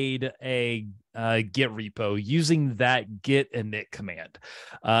made a Git repo using that git init command,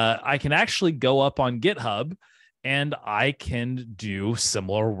 I can actually go up on GitHub and I can do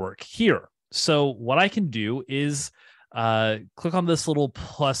similar work here. So what I can do is click on this little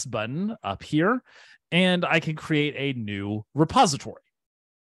plus button up here, and I can create a new repository.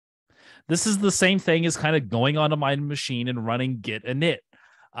 This is the same thing as kind of going onto my machine and running git init.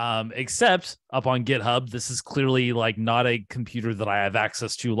 Except up on GitHub, this is clearly like not a computer that I have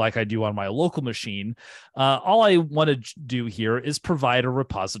access to like I do on my local machine. All I want to do here is provide a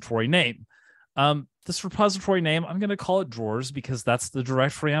repository name. This repository name, I'm going to call it drawers because that's the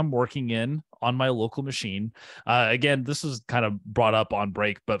directory I'm working in on my local machine. Again, this was kind of brought up on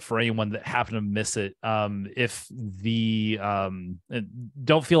break, but for anyone that happened to miss it, if the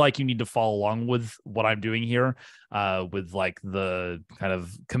don't feel like you need to follow along with what I'm doing here, with like the kind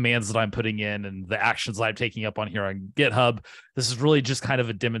of commands that I'm putting in and the actions that I'm taking up on here on GitHub. This is really just kind of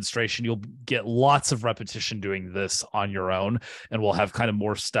a demonstration. You'll get lots of repetition doing this on your own, and we'll have kind of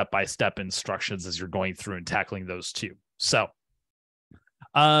more step-by-step instructions as you're going through and tackling those too. So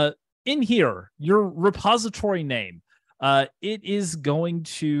in here, your repository name, it is going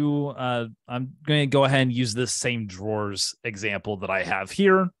to, I'm going to go ahead and use this same drawers example that I have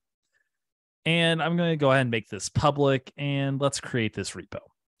here. And I'm going to go ahead and make this public, and let's create this repo.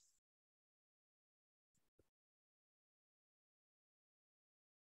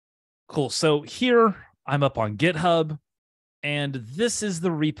 Cool. So here I'm up on GitHub, and this is the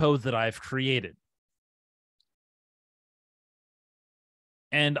repo that I've created.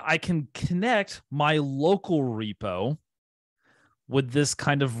 And I can connect my local repo with this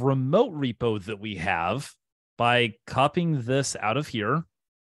kind of remote repo that we have by copying this out of here,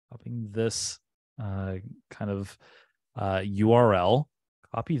 copying this kind of URL,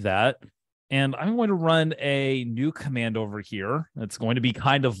 copy that, And I'm going to run a new command over here. It's going to be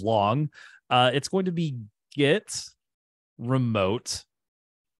kind of long. It's going to be git remote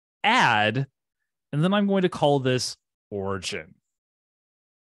add, and then I'm going to call this origin.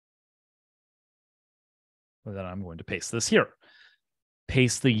 And then I'm going to paste this here.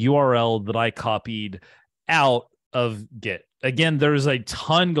 Paste the URL that I copied out of Git. Again, there's a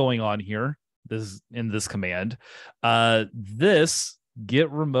ton going on here in this command. This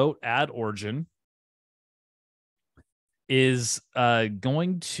git remote add origin is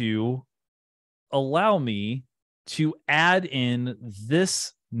going to allow me to add in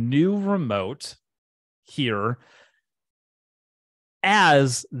this new remote here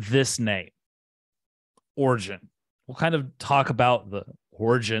as this name, origin. We'll kind of talk about the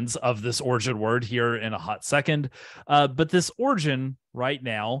origins of this origin word here in a hot second. But this origin right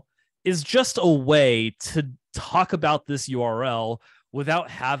now is just a way to talk about this URL without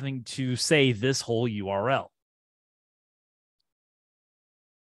having to say this whole URL.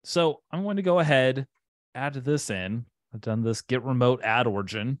 So I'm going to go ahead, add this in. I've done this git remote add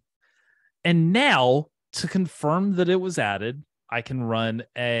origin. And now to confirm that it was added, I can run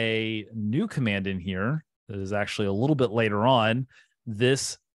a new command in here that is actually a little bit later on,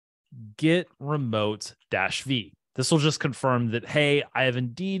 this git remote -v. This will just confirm that, hey, I have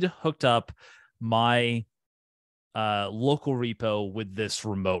indeed hooked up my local repo with this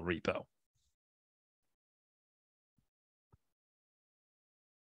remote repo.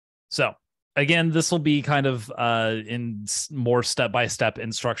 So again, this will be kind of in more step-by-step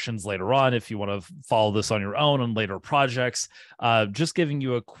instructions later on if you want to follow this on your own on later projects. Just giving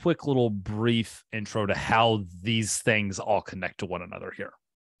you a quick little brief intro to how these things all connect to one another here.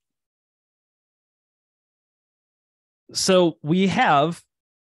 So we have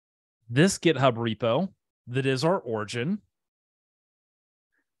this GitHub repo that is our origin.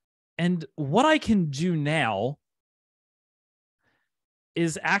 And what I can do now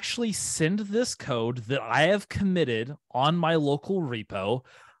is actually send this code that I have committed on my local repo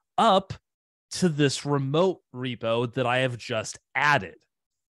up to this remote repo that I have just added.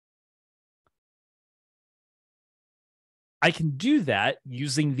 I can do that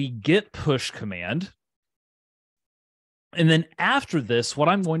using the git push command. And then after this, what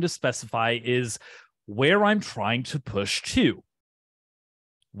I'm going to specify is where I'm trying to push to.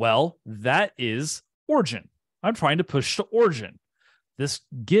 Well, that is origin. I'm trying to push to origin, this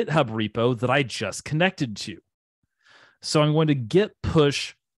GitHub repo that I just connected to. So I'm going to git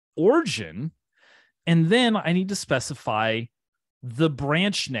push origin, and then I need to specify the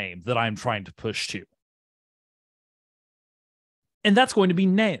branch name that I'm trying to push to. And that's going to be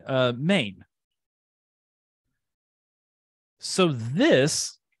main. So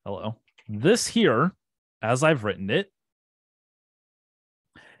this here, as I've written it,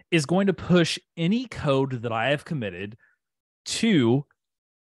 is going to push any code that I have committed to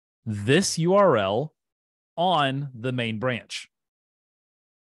this URL on the main branch.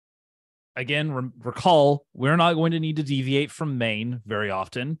 Again, recall, we're not going to need to deviate from main very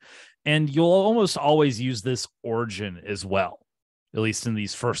often, and you'll almost always use this origin as well, at least in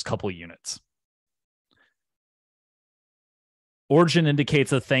these first couple units. Origin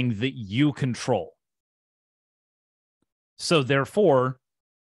indicates a thing that you control. So therefore,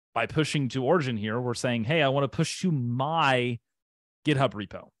 by pushing to origin here, we're saying, hey, I want to push to my GitHub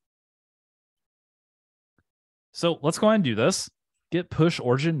repo. So let's go ahead and do this. Git push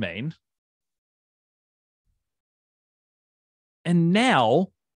origin main. And now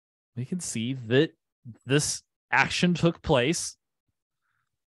we can see that this action took place.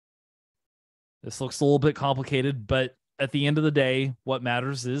 This looks a little bit complicated, but at the end of the day, what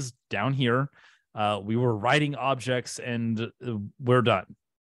matters is down here, we were writing objects and we're done.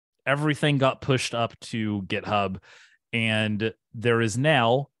 Everything got pushed up to GitHub, and there is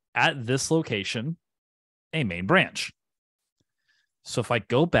now at this location a main branch. So if I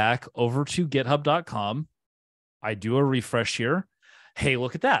go back over to github.com, I do a refresh here. Hey,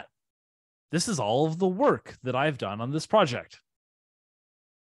 look at that. This is all of the work that I've done on this project.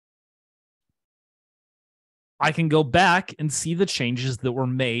 I can go back and see the changes that were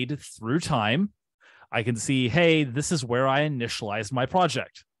made through time. I can see, hey, this is where I initialized my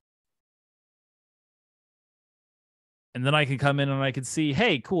project. And then I can come in and I can see,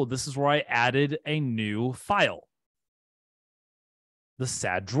 hey, cool, this is where I added a new file. The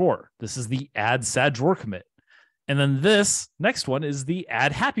sad drawer. This is the add sad drawer commit. And then this next one is the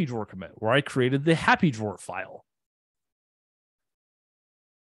add happy drawer commit, where I created the happy drawer file.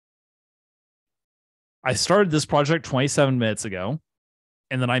 I started this project 27 minutes ago,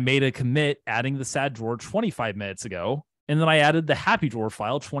 and then I made a commit adding the sad drawer 25 minutes ago, and then I added the happy drawer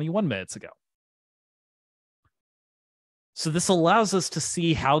file 21 minutes ago. So this allows us to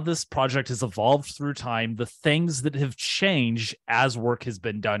see how this project has evolved through time, the things that have changed as work has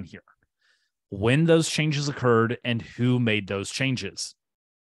been done here, when those changes occurred, and who made those changes.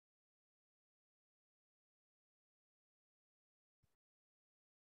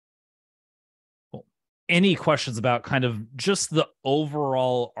 Cool. Any questions about kind of just the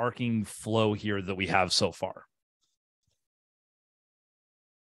overall arcing flow here that we have so far?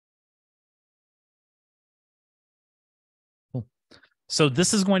 So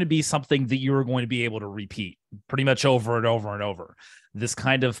this is going to be something that you are going to be able to repeat pretty much over and over and over. This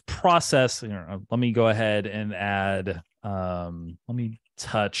kind of process, let me go ahead and add, let me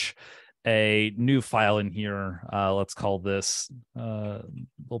touch a new file in here. Let's call this,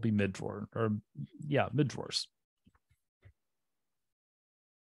 will be mid drawer, or yeah, mid drawers.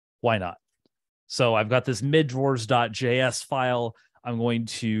 Why not? So I've got this mid drawers.js file. I'm going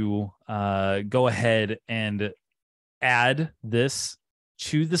to go ahead and add this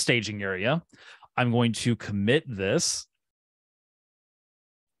to the staging area. I'm going to commit this.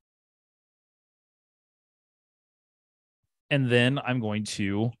 And then I'm going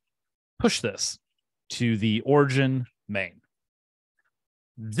to push this to the origin main.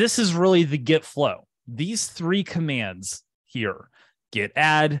 This is really the Git flow. These three commands here, git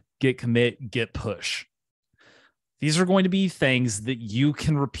add, git commit, git push. These are going to be things that you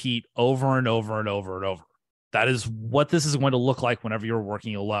can repeat over and over and over and over. That is what this is going to look like whenever you're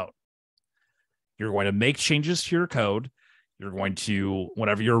working alone. You're going to make changes to your code. You're going to,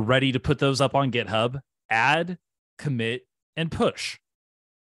 whenever you're ready to put those up on GitHub, add, commit, and push.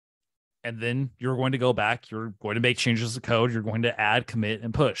 And then you're going to go back. You're going to make changes to code. You're going to add, commit,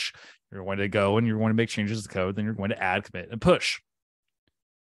 and push. You're going to go and you're going to make changes to code. Then you're going to add, commit, and push.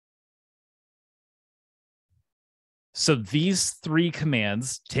 So these three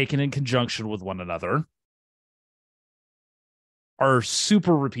commands taken in conjunction with one another are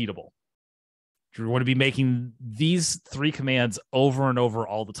super repeatable. You're going to be making these three commands over and over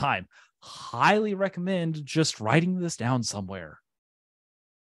all the time. Highly recommend just writing this down somewhere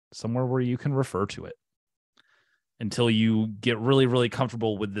where you can refer to it until you get really, really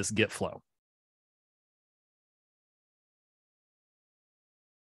comfortable with this Git flow.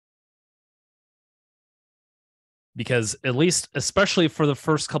 Because at least, especially for the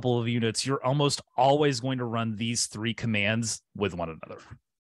first couple of units, you're almost always going to run these three commands with one another.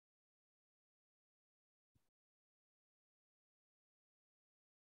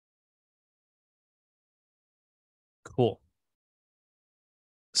 Cool.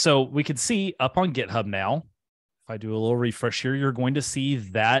 So we can see up on GitHub now, if I do a little refresh here, you're going to see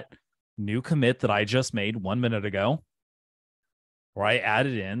that new commit that I just made 1 minute ago, where I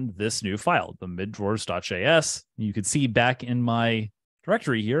added in this new file, the middrawers.js. You can see back in my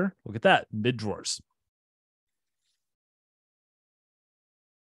directory here, look at that, middrawers.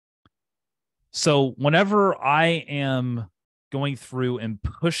 So whenever I am going through and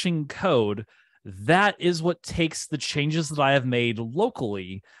pushing code, that is what takes the changes that I have made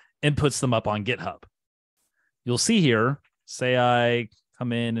locally and puts them up on GitHub. You'll see here, say I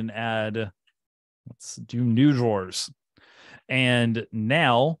come in and add, let's do new drawers. And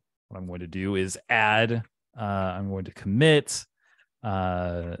now what I'm going to do is add, I'm going to commit,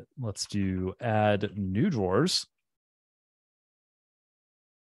 let's do add new drawers.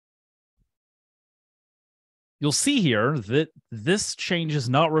 You'll see here that this change is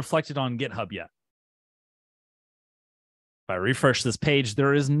not reflected on GitHub yet. If I refresh this page,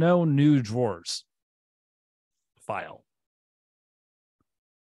 there is no new drawers file.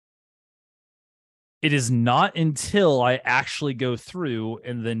 It is not until I actually go through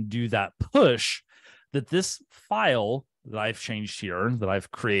and then do that push that this file that I've changed here, that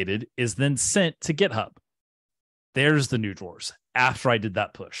I've created, is then sent to GitHub. There's the new drawers after I did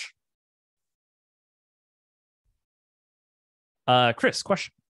that push. Chris,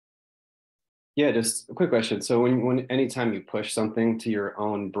 question. Yeah, just a quick question. So when anytime you push something to your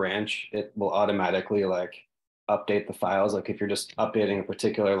own branch, it will automatically like update the files. Like if you're just updating a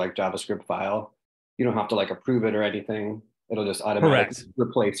particular like JavaScript file, you don't have to like approve it or anything. It'll just automatically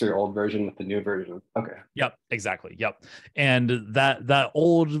replace your old version with the new version. Okay. Yep, exactly. Yep. And that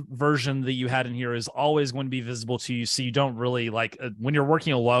old version that you had in here is always going to be visible to you. So you don't really like when you're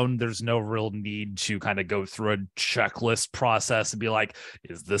working alone, there's no real need to kind of go through a checklist process and be like,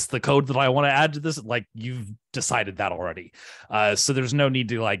 is this the code that I want to add to this? Like you've decided that already. So there's no need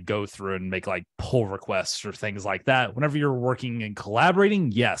to like go through and make like pull requests or things like that. Whenever you're working and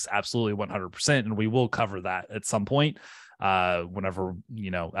collaborating, yes, absolutely 100%. And we will cover that at some point. Whenever,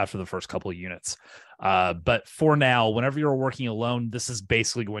 after the first couple of units. But for now, whenever you're working alone, this is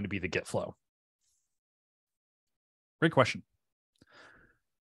basically going to be the Git flow. Great question.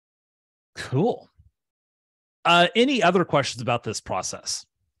 Cool. Any other questions about this process?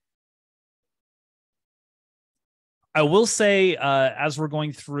 I will say, as we're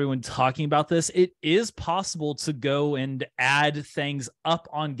going through and talking about this, it is possible to go and add things up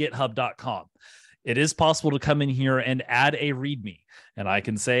on github.com. It is possible to come in here and add a README. And I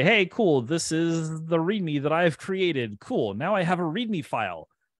can say, hey, cool, this is the README that I've created. Cool, now I have a README file.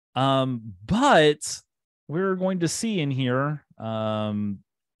 But we're going to see in here, I'm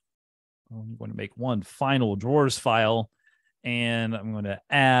going to make one final drawers file, and I'm going to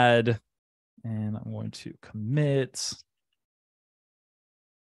add, and I'm going to commit.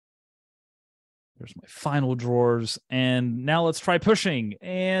 There's my final drawers. And now let's try pushing.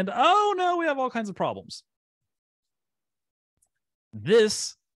 And oh no, we have all kinds of problems.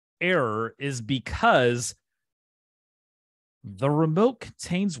 This error is because the remote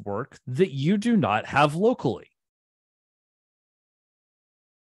contains work that you do not have locally.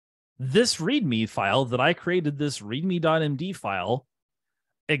 This README file that I created, this readme.md file,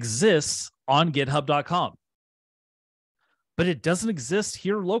 exists on github.com. But it doesn't exist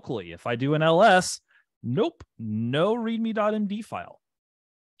here locally. If I do an ls, nope, no readme.md file.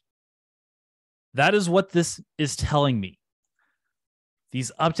 That is what this is telling me.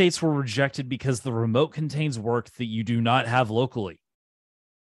 These updates were rejected because the remote contains work that you do not have locally.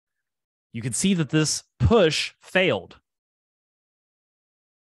 You can see that this push failed.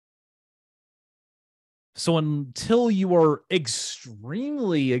 So until you are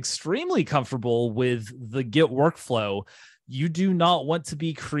extremely, extremely comfortable with the Git workflow, you do not want to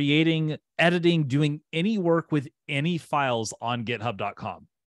be creating, editing, doing any work with any files on github.com.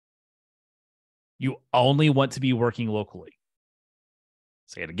 You only want to be working locally.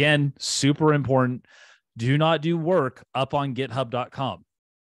 Say it again, super important. Do not do work up on github.com.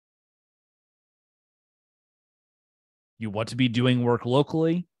 You want to be doing work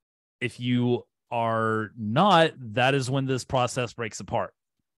locally. If you are not, that is when this process breaks apart.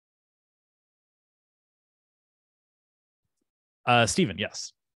 Stephen,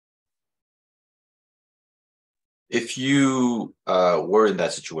 yes. If you were in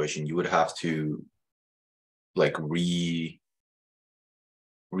that situation, you would have to like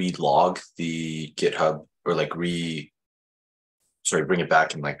re-log the GitHub, or like bring it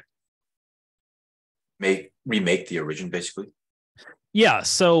back and like remake the origin, basically. Yeah,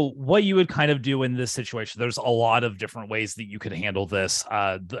 so what you would kind of do in this situation, there's a lot of different ways that you could handle this.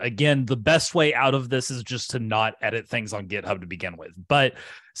 Again, the best way out of this is just to not edit things on GitHub to begin with. But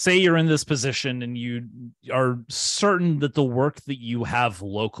say you're in this position and you are certain that the work that you have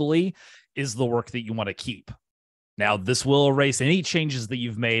locally is the work that you want to keep. Now, this will erase any changes that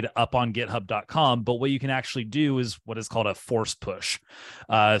you've made up on github.com, but what you can actually do is what is called a force push.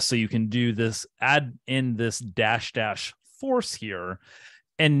 So you can do this, add in this -- force here,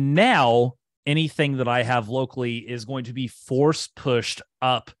 and now anything that I have locally is going to be force pushed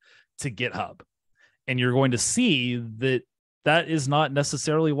up to GitHub. And you're going to see that that is not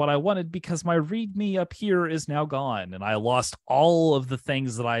necessarily what I wanted, because my README up here is now gone, and I lost all of the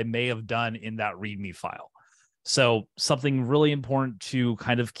things that I may have done in that README file. So something really important to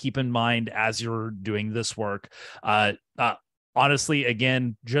kind of keep in mind as you're doing this work. Honestly,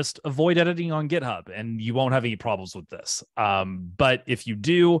 again, just avoid editing on GitHub and you won't have any problems with this. But if you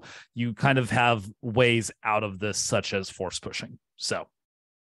do, you kind of have ways out of this, such as force pushing. So.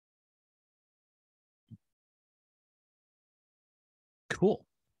 Cool.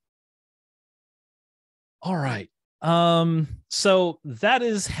 All right. So that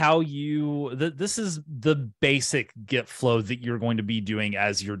is how this is the basic Git flow that you're going to be doing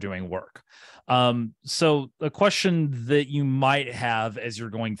as you're doing work. So a question that you might have as you're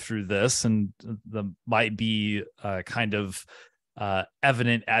going through this, and that might be kind of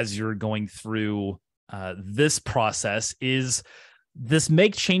evident as you're going through this process, is this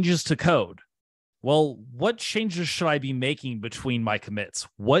make changes to code. Well, what changes should I be making between my commits?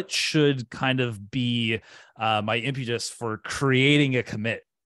 What should kind of be my impetus for creating a commit?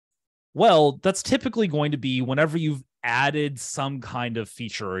 Well, that's typically going to be whenever you've added some kind of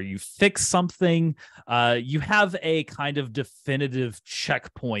feature or you fix something, you have a kind of definitive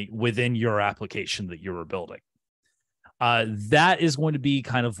checkpoint within your application that you were building. That is going to be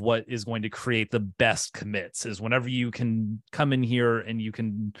kind of what is going to create the best commits, is whenever you can come in here and you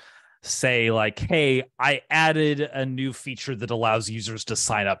can say like, hey, I added a new feature that allows users to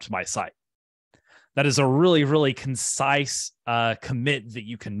sign up to my site. That is a really, really concise commit that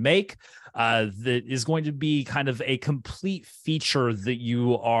you can make that is going to be kind of a complete feature that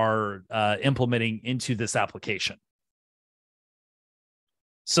you are implementing into this application.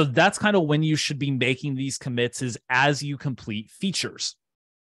 So that's kind of when you should be making these commits, is as you complete features.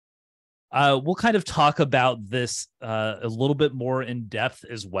 We'll kind of talk about this a little bit more in depth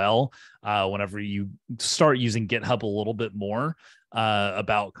as well whenever you start using GitHub a little bit more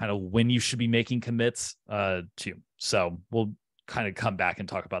about kind of when you should be making commits too. So we'll kind of come back and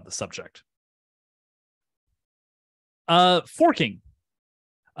talk about the subject. Forking.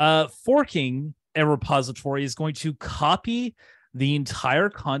 Forking a repository is going to copy the entire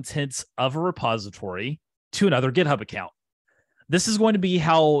contents of a repository to another GitHub account. This is going to be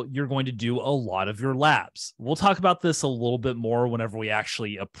how you're going to do a lot of your labs. We'll talk about this a little bit more whenever we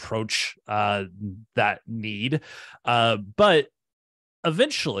actually approach that need. But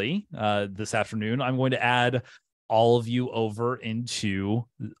eventually, this afternoon, I'm going to add all of you over into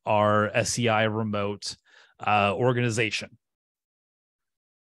our SEI remote organization.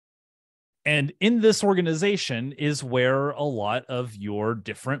 And in this organization is where a lot of your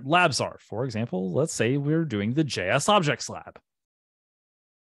different labs are. For example, let's say we're doing the JS Objects lab.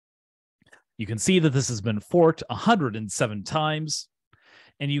 You can see that this has been forked 107 times,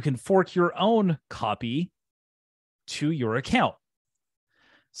 and you can fork your own copy to your account.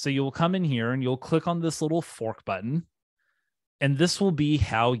 So you'll come in here and you'll click on this little fork button, and this will be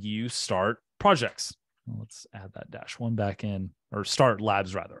how you start projects. Let's add that -1 back in, or start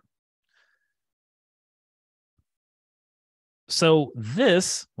labs rather. So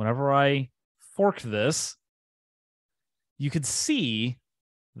this, whenever I fork this, you could see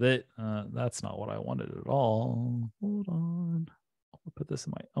that that's not what I wanted at all. Hold on. I'll put this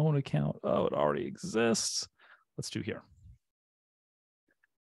in my own account. Oh, it already exists. Let's do here.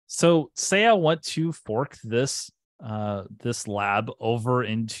 So say I want to fork this this lab over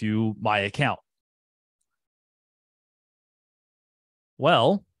into my account.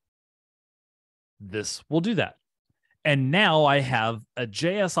 Well, this will do that. And now I have a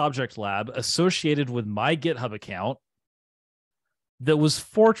JS object lab associated with my GitHub account that was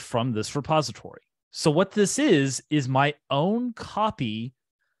forked from this repository. So what this is my own copy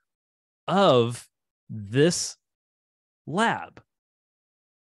of this lab.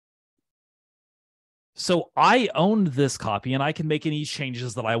 So I own this copy and I can make any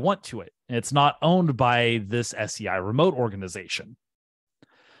changes that I want to it. It's not owned by this SEI remote organization.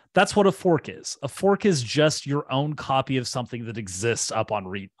 That's what a fork is. A fork is just your own copy of something that exists up on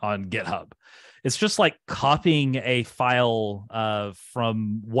GitHub. It's just like copying a file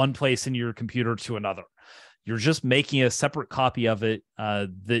from one place in your computer to another. You're just making a separate copy of it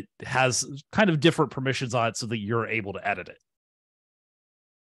that has kind of different permissions on it so that you're able to edit it.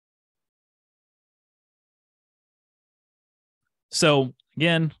 So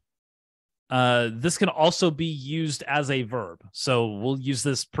again, this can also be used as a verb. So we'll use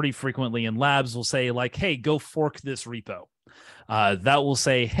this pretty frequently in labs. We'll say like, hey, go fork this repo. That will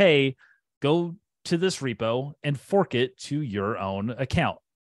say, hey, go to this repo and fork it to your own account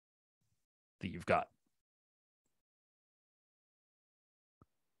that you've got.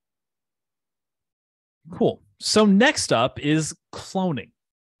 Cool. So next up is cloning.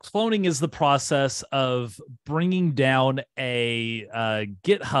 Cloning is the process of bringing down a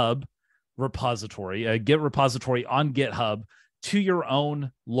GitHub repository, a Git repository on GitHub to your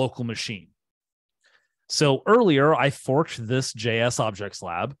own local machine. So earlier I forked this JS Objects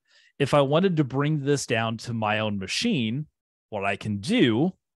lab. If I wanted to bring this down to my own machine, what I can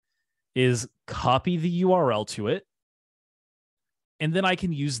do is copy the URL to it, and then I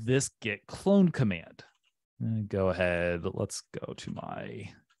can use this git clone command. Go ahead, let's go to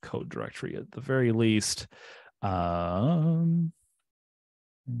my code directory at the very least, the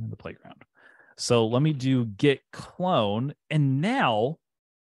playground. So let me do git clone, and now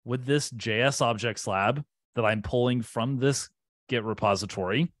with this JS Objects lab that I'm pulling from this Git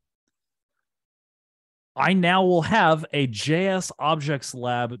repository, I now will have a JS Objects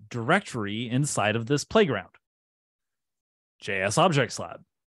Lab directory inside of this playground. JS Objects Lab.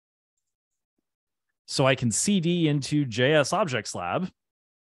 So I can cd into JS Objects Lab.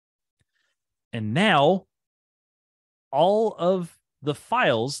 And now all of the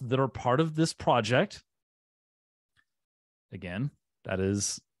files that are part of this project, again, that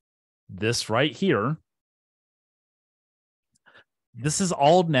is this right here, this is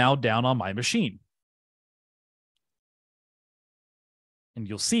all now down on my machine. And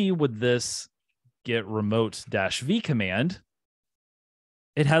you'll see with this git remote -v command,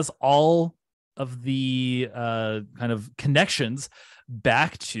 it has all of the kind of connections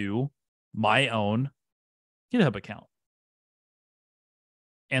back to my own GitHub account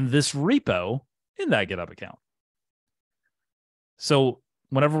and this repo in that GitHub account. So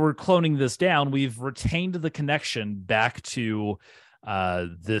whenever we're cloning this down, we've retained the connection back to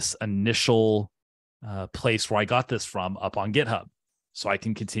this initial place where I got this from up on GitHub, so I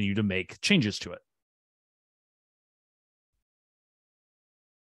can continue to make changes to it.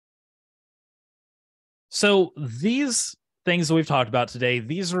 So these things that we've talked about today,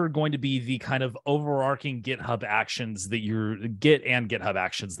 these are going to be the kind of overarching GitHub actions that Git and GitHub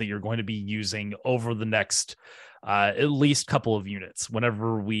actions that you're going to be using over the next at least couple of units.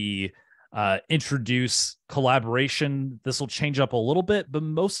 Whenever we introduce collaboration, this will change up a little bit, but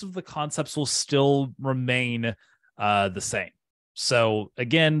most of the concepts will still remain the same. So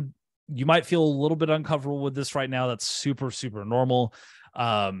again, you might feel a little bit uncomfortable with this right now. That's super, super normal.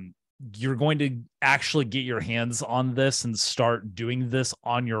 You're going to actually get your hands on this and start doing this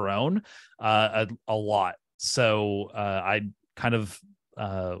on your own a lot. So I kind of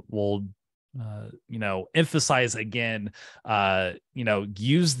will emphasize again,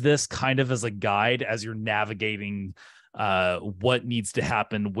 use this kind of as a guide as you're navigating what needs to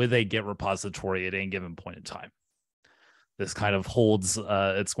happen with a Git repository at any given point in time. This kind of holds,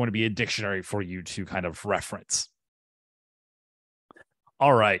 it's going to be a dictionary for you to kind of reference.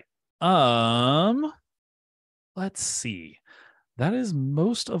 All right. Let's see. That is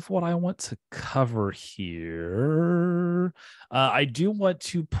most of what I want to cover here. I do want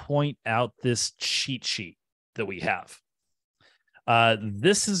to point out this cheat sheet that we have.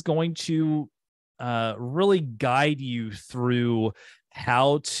 This is going to really guide you through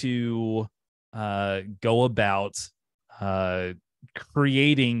how to go about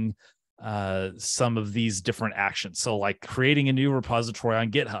creating some of these different actions. So like creating a new repository on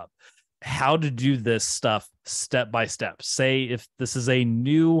GitHub, how to do this stuff step by step. Say if this is a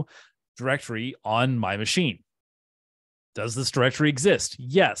new directory on my machine, does this directory exist?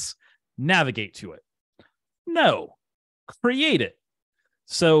 Yes. Navigate to it. No. Create it.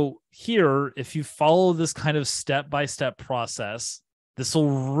 So here, if you follow this kind of step-by-step process, this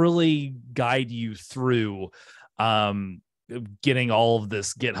will really guide you through getting all of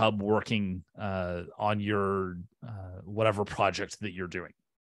this GitHub working on your whatever project that you're doing.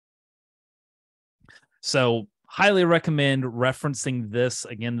 So highly recommend referencing this.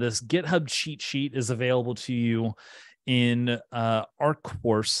 Again, this GitHub cheat sheet is available to you in our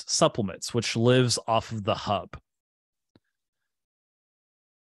course supplements, which lives off of the hub.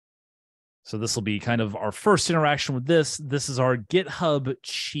 So this will be kind of our first interaction with this. This is our GitHub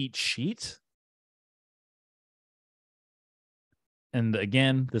cheat sheet. And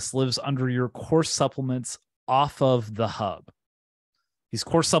again, this lives under your course supplements off of the hub. These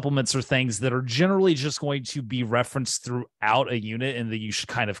course supplements are things that are generally just going to be referenced throughout a unit and that you should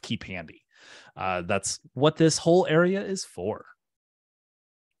kind of keep handy. That's what this whole area is for.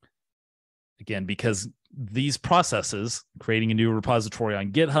 Again, because these processes, creating a new repository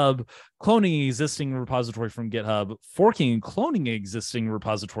on GitHub, cloning an existing repository from GitHub, forking and cloning an existing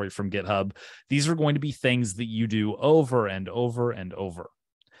repository from GitHub, these are going to be things that you do over and over and over.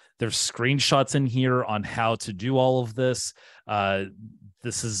 There's screenshots in here on how to do all of this.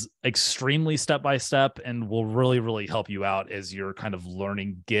 This is extremely step-by-step and will really, really help you out as you're kind of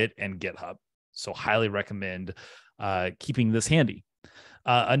learning Git and GitHub. So highly recommend keeping this handy.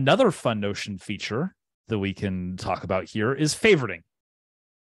 Another fun Notion feature that we can talk about here is favoriting.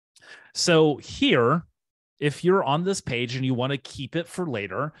 So here, if you're on this page and you want to keep it for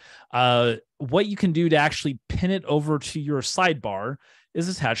later, what you can do to actually pin it over to your sidebar is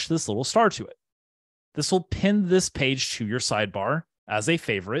attach this little star to it. This will pin this page to your sidebar as a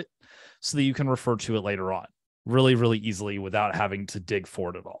favorite so that you can refer to it later on really, really easily without having to dig for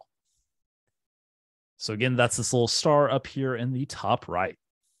it at all. So again, that's this little star up here in the top right.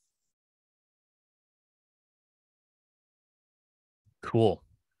 Cool.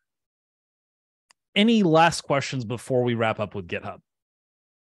 Any last questions before we wrap up with GitHub?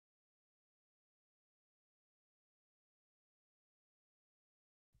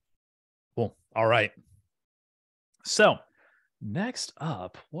 Cool. All right. So next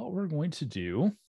up, what we're going to do